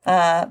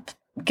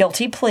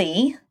guilty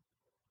plea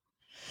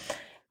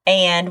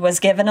and was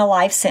given a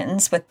life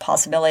sentence with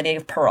possibility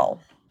of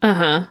parole.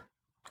 Uh-huh.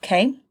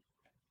 Okay.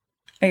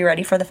 Are you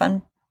ready for the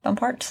fun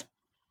parts?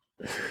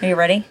 Are you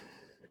ready?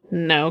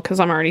 No, because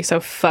I'm already so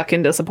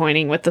fucking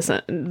disappointing with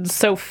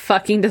so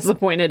fucking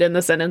disappointed in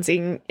the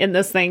sentencing in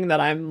this thing that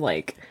I'm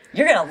like...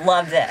 You're going to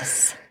love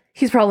this.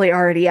 He's probably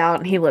already out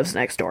and he lives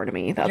next door to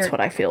me. That's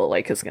what I feel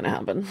like is going to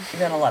happen. You're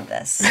going to love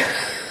this.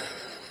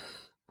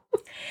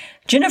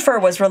 Jennifer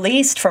was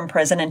released from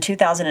prison in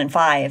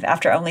 2005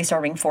 after only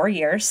serving 4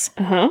 years.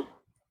 Uh-huh.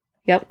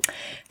 Yep.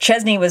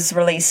 Chesney was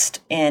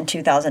released in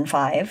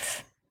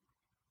 2005.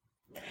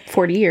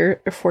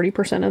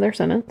 40% of their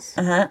sentence.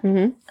 Uh-huh.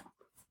 Mm-hmm.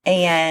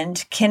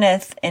 And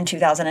Kenneth in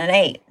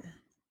 2008.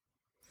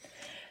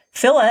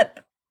 Philip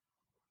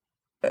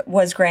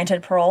was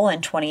granted parole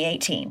in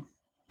 2018.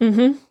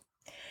 Mm-hmm.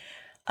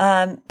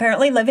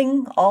 Apparently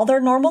living all their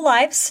normal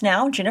lives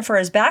now. Jennifer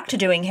is back to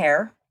doing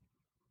hair.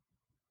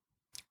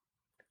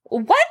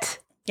 What?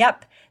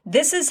 Yep.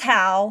 This is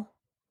how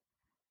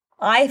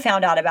I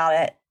found out about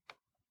it.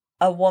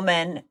 A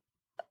woman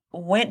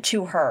went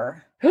to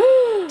her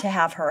to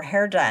have her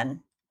hair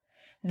done,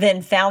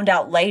 then found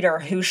out later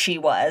who she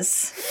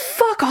was.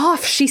 Fuck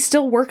off. She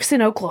still works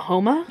in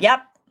Oklahoma?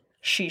 Yep.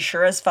 She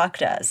sure as fuck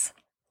does.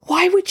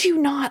 Why would you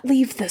not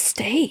leave the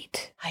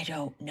state? I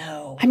don't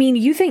know. I mean,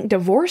 you think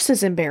divorce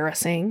is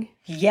embarrassing.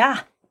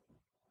 Yeah.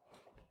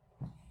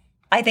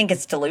 I think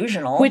it's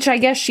delusional. Which I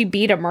guess she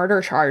beat a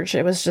murder charge.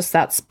 It was just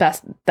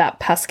that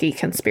pesky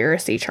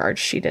conspiracy charge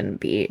she didn't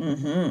beat.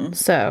 Mm-hmm.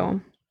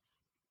 So.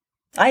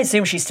 I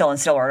assume she's still in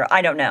Stillwater.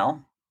 I don't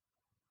know.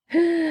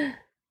 I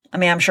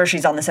mean, I'm sure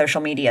she's on the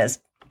social medias.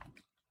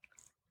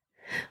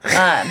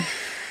 I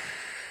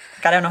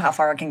don't know how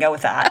far I can go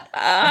with that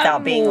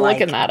without being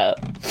looking that up.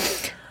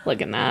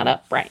 Looking that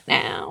up right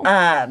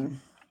now.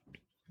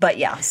 But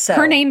yeah, so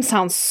her name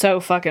sounds so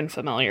fucking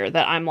familiar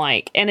that I'm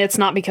like, and it's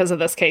not because of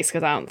this case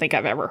because I don't think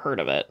I've ever heard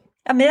of it.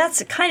 I mean,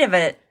 that's kind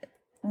of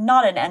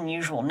not an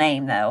unusual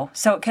name though,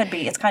 so it could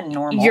be. It's kind of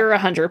normal. You're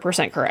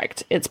 100%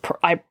 correct.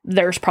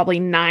 There's probably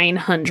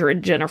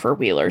 900 Jennifer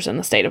Wheelers in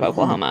the state of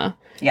Oklahoma.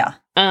 Yeah.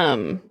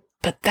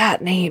 But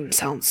that name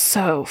sounds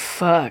so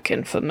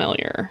fucking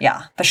familiar.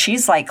 Yeah, but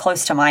she's like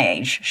close to my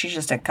age. She's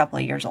just a couple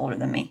of years older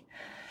than me.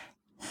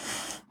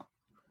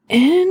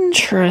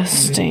 Interesting.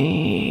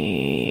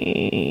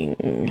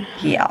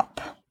 Yep.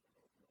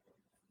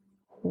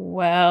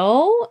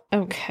 Well,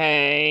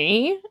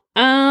 okay.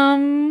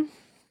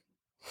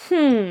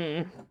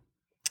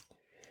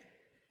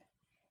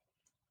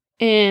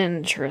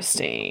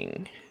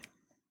 Interesting.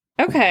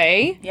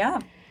 Okay. Yeah.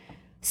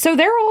 So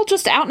they're all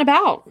just out and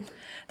about.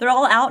 They're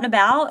all out and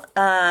about,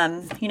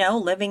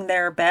 living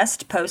their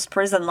best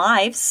post-prison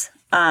lives.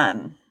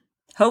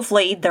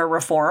 Hopefully they're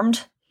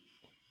reformed.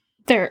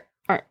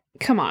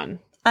 Come on.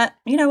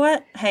 You know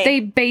what? Hey. They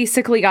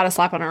basically got a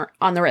slap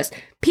on the wrist.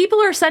 People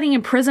are sitting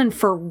in prison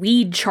for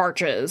weed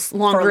charges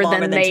longer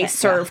than they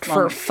served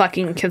for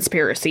fucking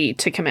conspiracy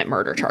to commit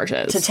murder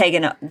charges. To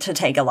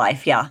take a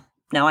life, yeah.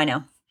 No, I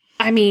know.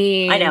 I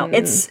mean, I know.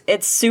 It's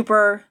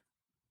super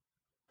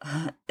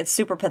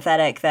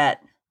pathetic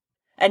that,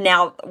 and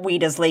now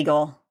weed is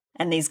legal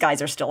and these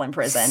guys are still in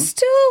prison.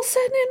 Still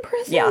sitting in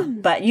prison. Yeah,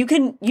 but you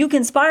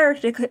conspire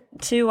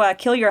to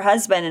kill your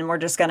husband and we're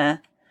just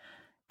gonna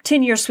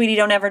 10 years, sweetie,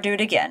 don't ever do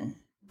it again.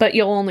 But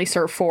you'll only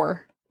serve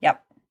 4.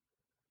 Yep.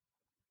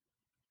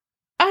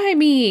 I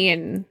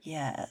mean...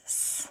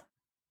 Yes.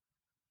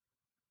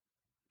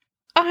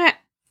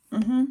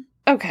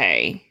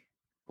 Okay.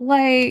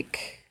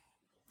 Like...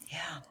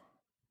 Yeah.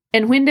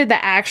 And when did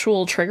the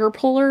actual trigger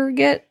puller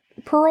get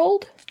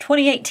paroled?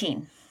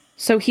 2018.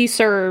 So he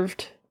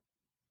served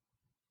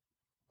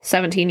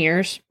 17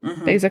 years,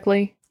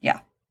 basically? Yeah.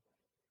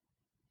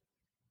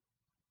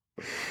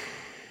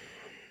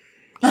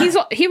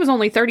 He was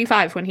only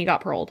 35 when he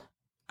got paroled.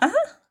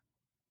 Uh-huh.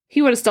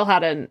 He would have still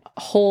had a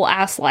whole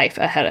ass life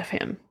ahead of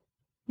him.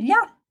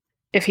 Yeah.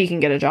 If he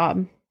can get a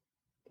job.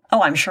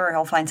 Oh, I'm sure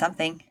he'll find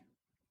something.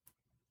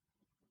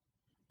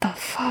 The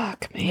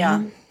fuck, man.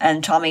 Yeah.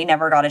 And Tommy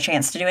never got a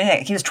chance to do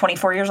anything. He was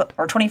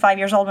 25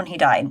 years old when he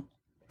died.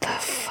 The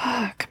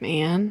fuck,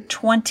 man.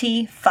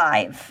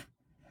 25.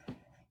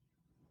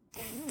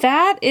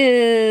 That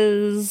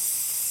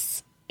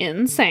is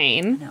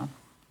insane. No.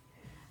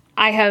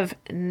 I have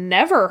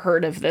never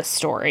heard of this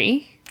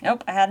story.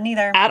 Nope, I hadn't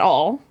either. At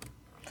all.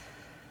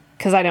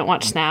 Because I didn't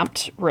watch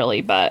Snapped,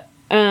 really, but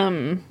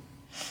now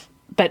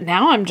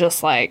I'm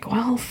just like,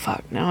 well,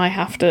 fuck, now I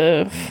have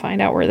to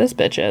find out where this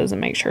bitch is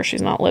and make sure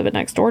she's not living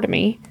next door to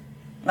me.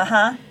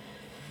 Uh-huh.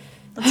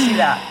 Let's do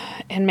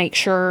that. And make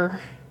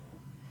sure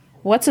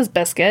What's His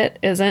Biscuit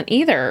isn't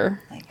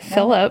either.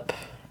 Philip.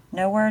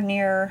 Nowhere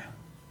near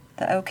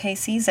the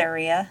OKC's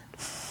area.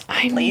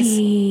 I Please,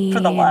 mean, for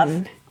the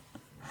love.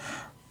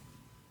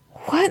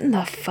 What in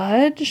the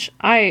fudge?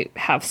 I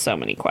have so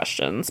many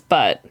questions,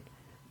 but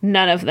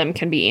none of them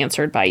can be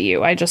answered by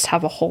you. I just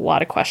have a whole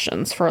lot of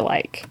questions for,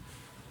 like,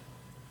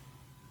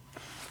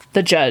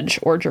 the judge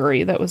or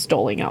jury that was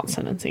doling out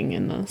sentencing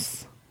in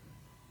this.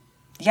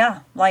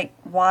 Yeah, like,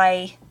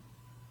 why?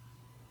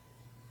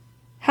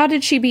 How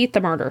did she beat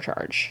the murder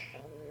charge?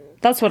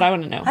 That's what I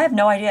want to know. I have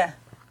no idea.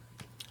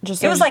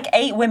 Just It was like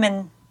 8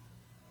 women.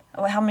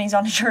 Oh, how many's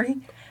on the jury?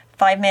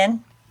 5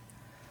 men?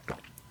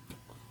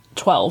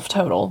 12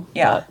 total.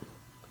 Yeah.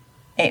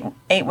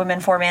 8 women,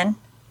 4 men.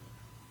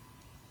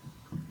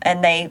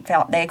 And they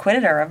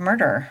acquitted her of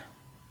murder.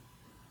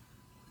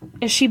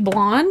 Is she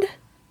blonde?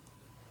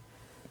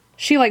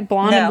 She like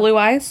blonde and No. blue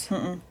eyes?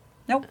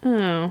 Nope.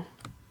 Oh.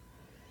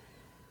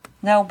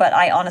 No, but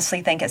I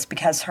honestly think it's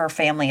because her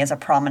family is a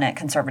prominent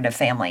conservative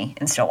family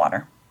in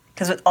Stillwater.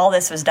 Because all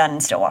this was done in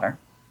Stillwater.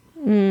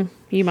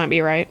 You might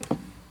be right.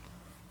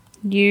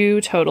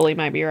 You totally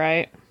might be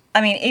right.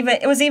 I mean,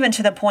 it was even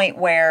to the point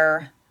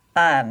where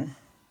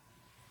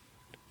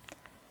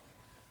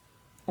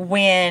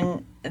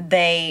when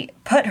they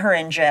put her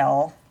in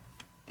jail,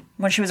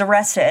 when she was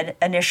arrested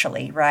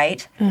initially,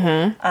 right?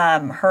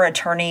 Her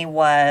attorney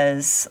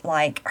was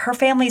like, her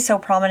family's so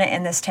prominent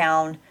in this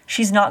town,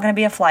 she's not going to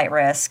be a flight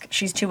risk.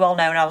 She's too well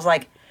known. I was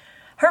like,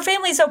 her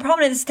family's so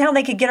prominent in this town,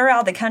 they could get her out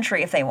of the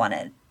country if they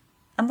wanted.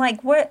 I'm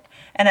like, what?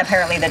 And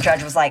apparently the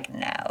judge was like,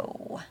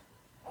 no.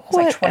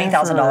 It's like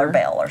 $20,000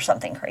 bail or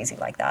something crazy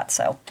like that.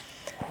 So,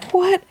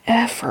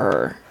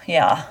 whatever.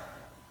 yeah.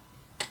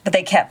 But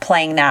they kept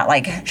playing that,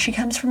 like, she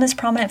comes from this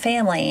prominent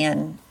family.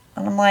 And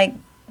I'm like,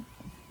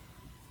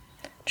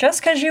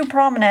 just because you're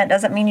prominent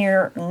doesn't mean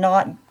you're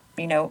not,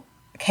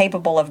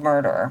 capable of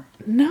murder.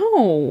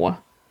 No.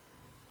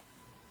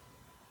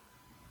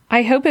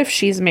 I hope if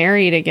she's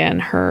married again,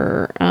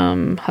 her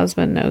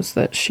husband knows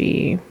that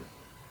she,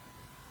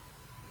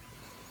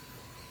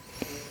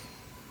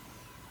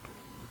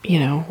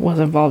 was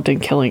involved in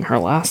killing her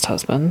last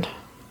husband.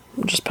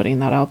 I'm just putting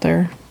that out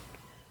there.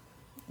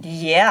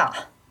 Yeah.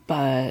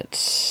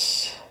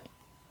 But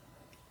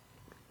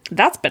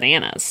that's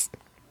bananas.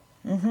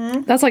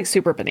 That's like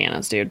super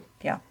bananas, dude.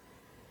 Yeah.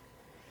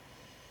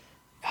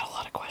 Got a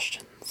lot of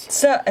questions.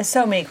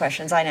 So many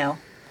questions, I know.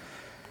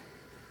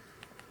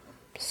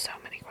 So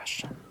many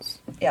questions.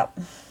 Yep.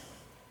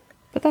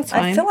 But that's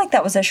fine. I feel like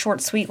that was a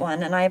short, sweet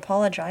one, and I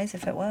apologize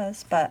if it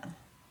was, but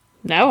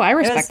No, I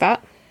respect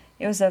that.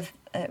 it was a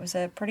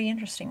pretty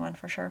interesting one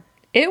for sure.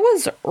 It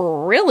was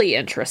really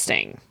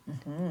interesting.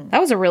 That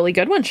was a really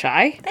good one,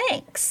 Shy.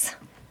 Thanks.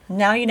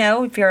 Now you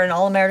know, if you're an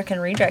All-American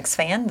Rejects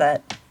fan,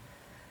 that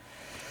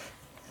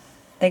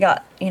they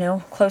got,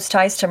 close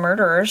ties to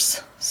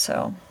murderers.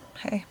 So,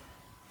 hey,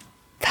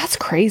 That's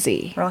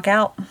crazy. rock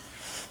out.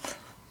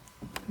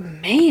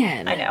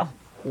 Man. I know.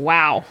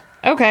 Wow.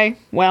 Okay.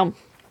 Well,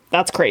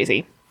 that's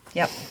crazy.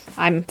 Yep.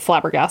 I'm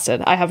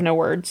flabbergasted. I have no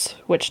words,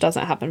 which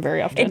doesn't happen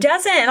very often. It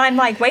doesn't, and I'm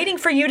like waiting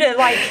for you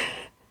to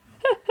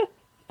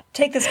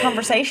take this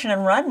conversation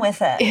and run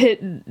with it.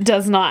 It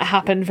does not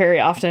happen very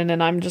often,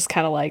 and I'm just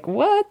kind of like,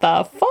 what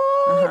the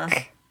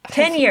fuck?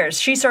 10 years.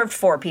 She served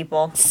 4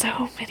 people.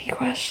 So many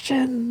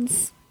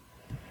questions.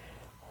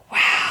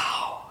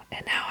 Wow.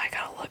 And now I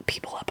gotta look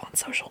people up on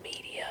social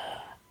media.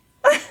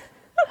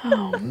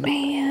 Oh,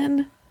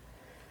 man.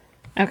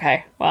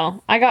 Okay,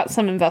 well, I got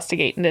some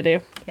investigating to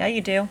do. Yeah,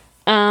 you do.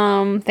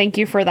 Thank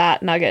you for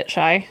that nugget,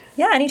 Shy.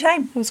 Yeah,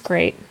 anytime. It was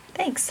great.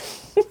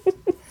 Thanks.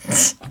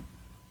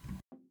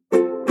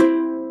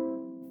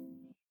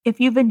 If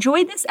you've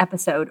enjoyed this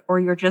episode or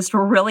you're just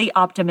really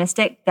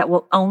optimistic that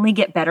we'll only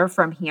get better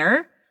from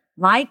here,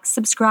 like,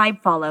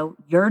 subscribe, follow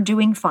You're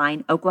Doing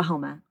Fine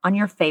Oklahoma on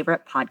your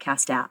favorite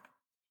podcast app.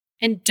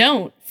 And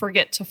don't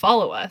forget to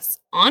follow us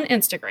on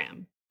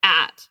Instagram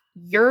at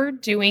You're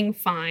Doing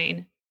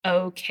Fine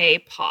OK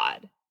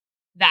Pod.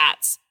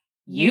 That's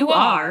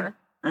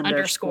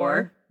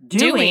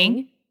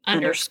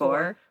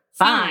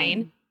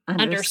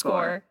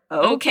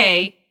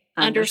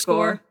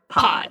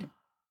UR_doing_fine_OK_pod.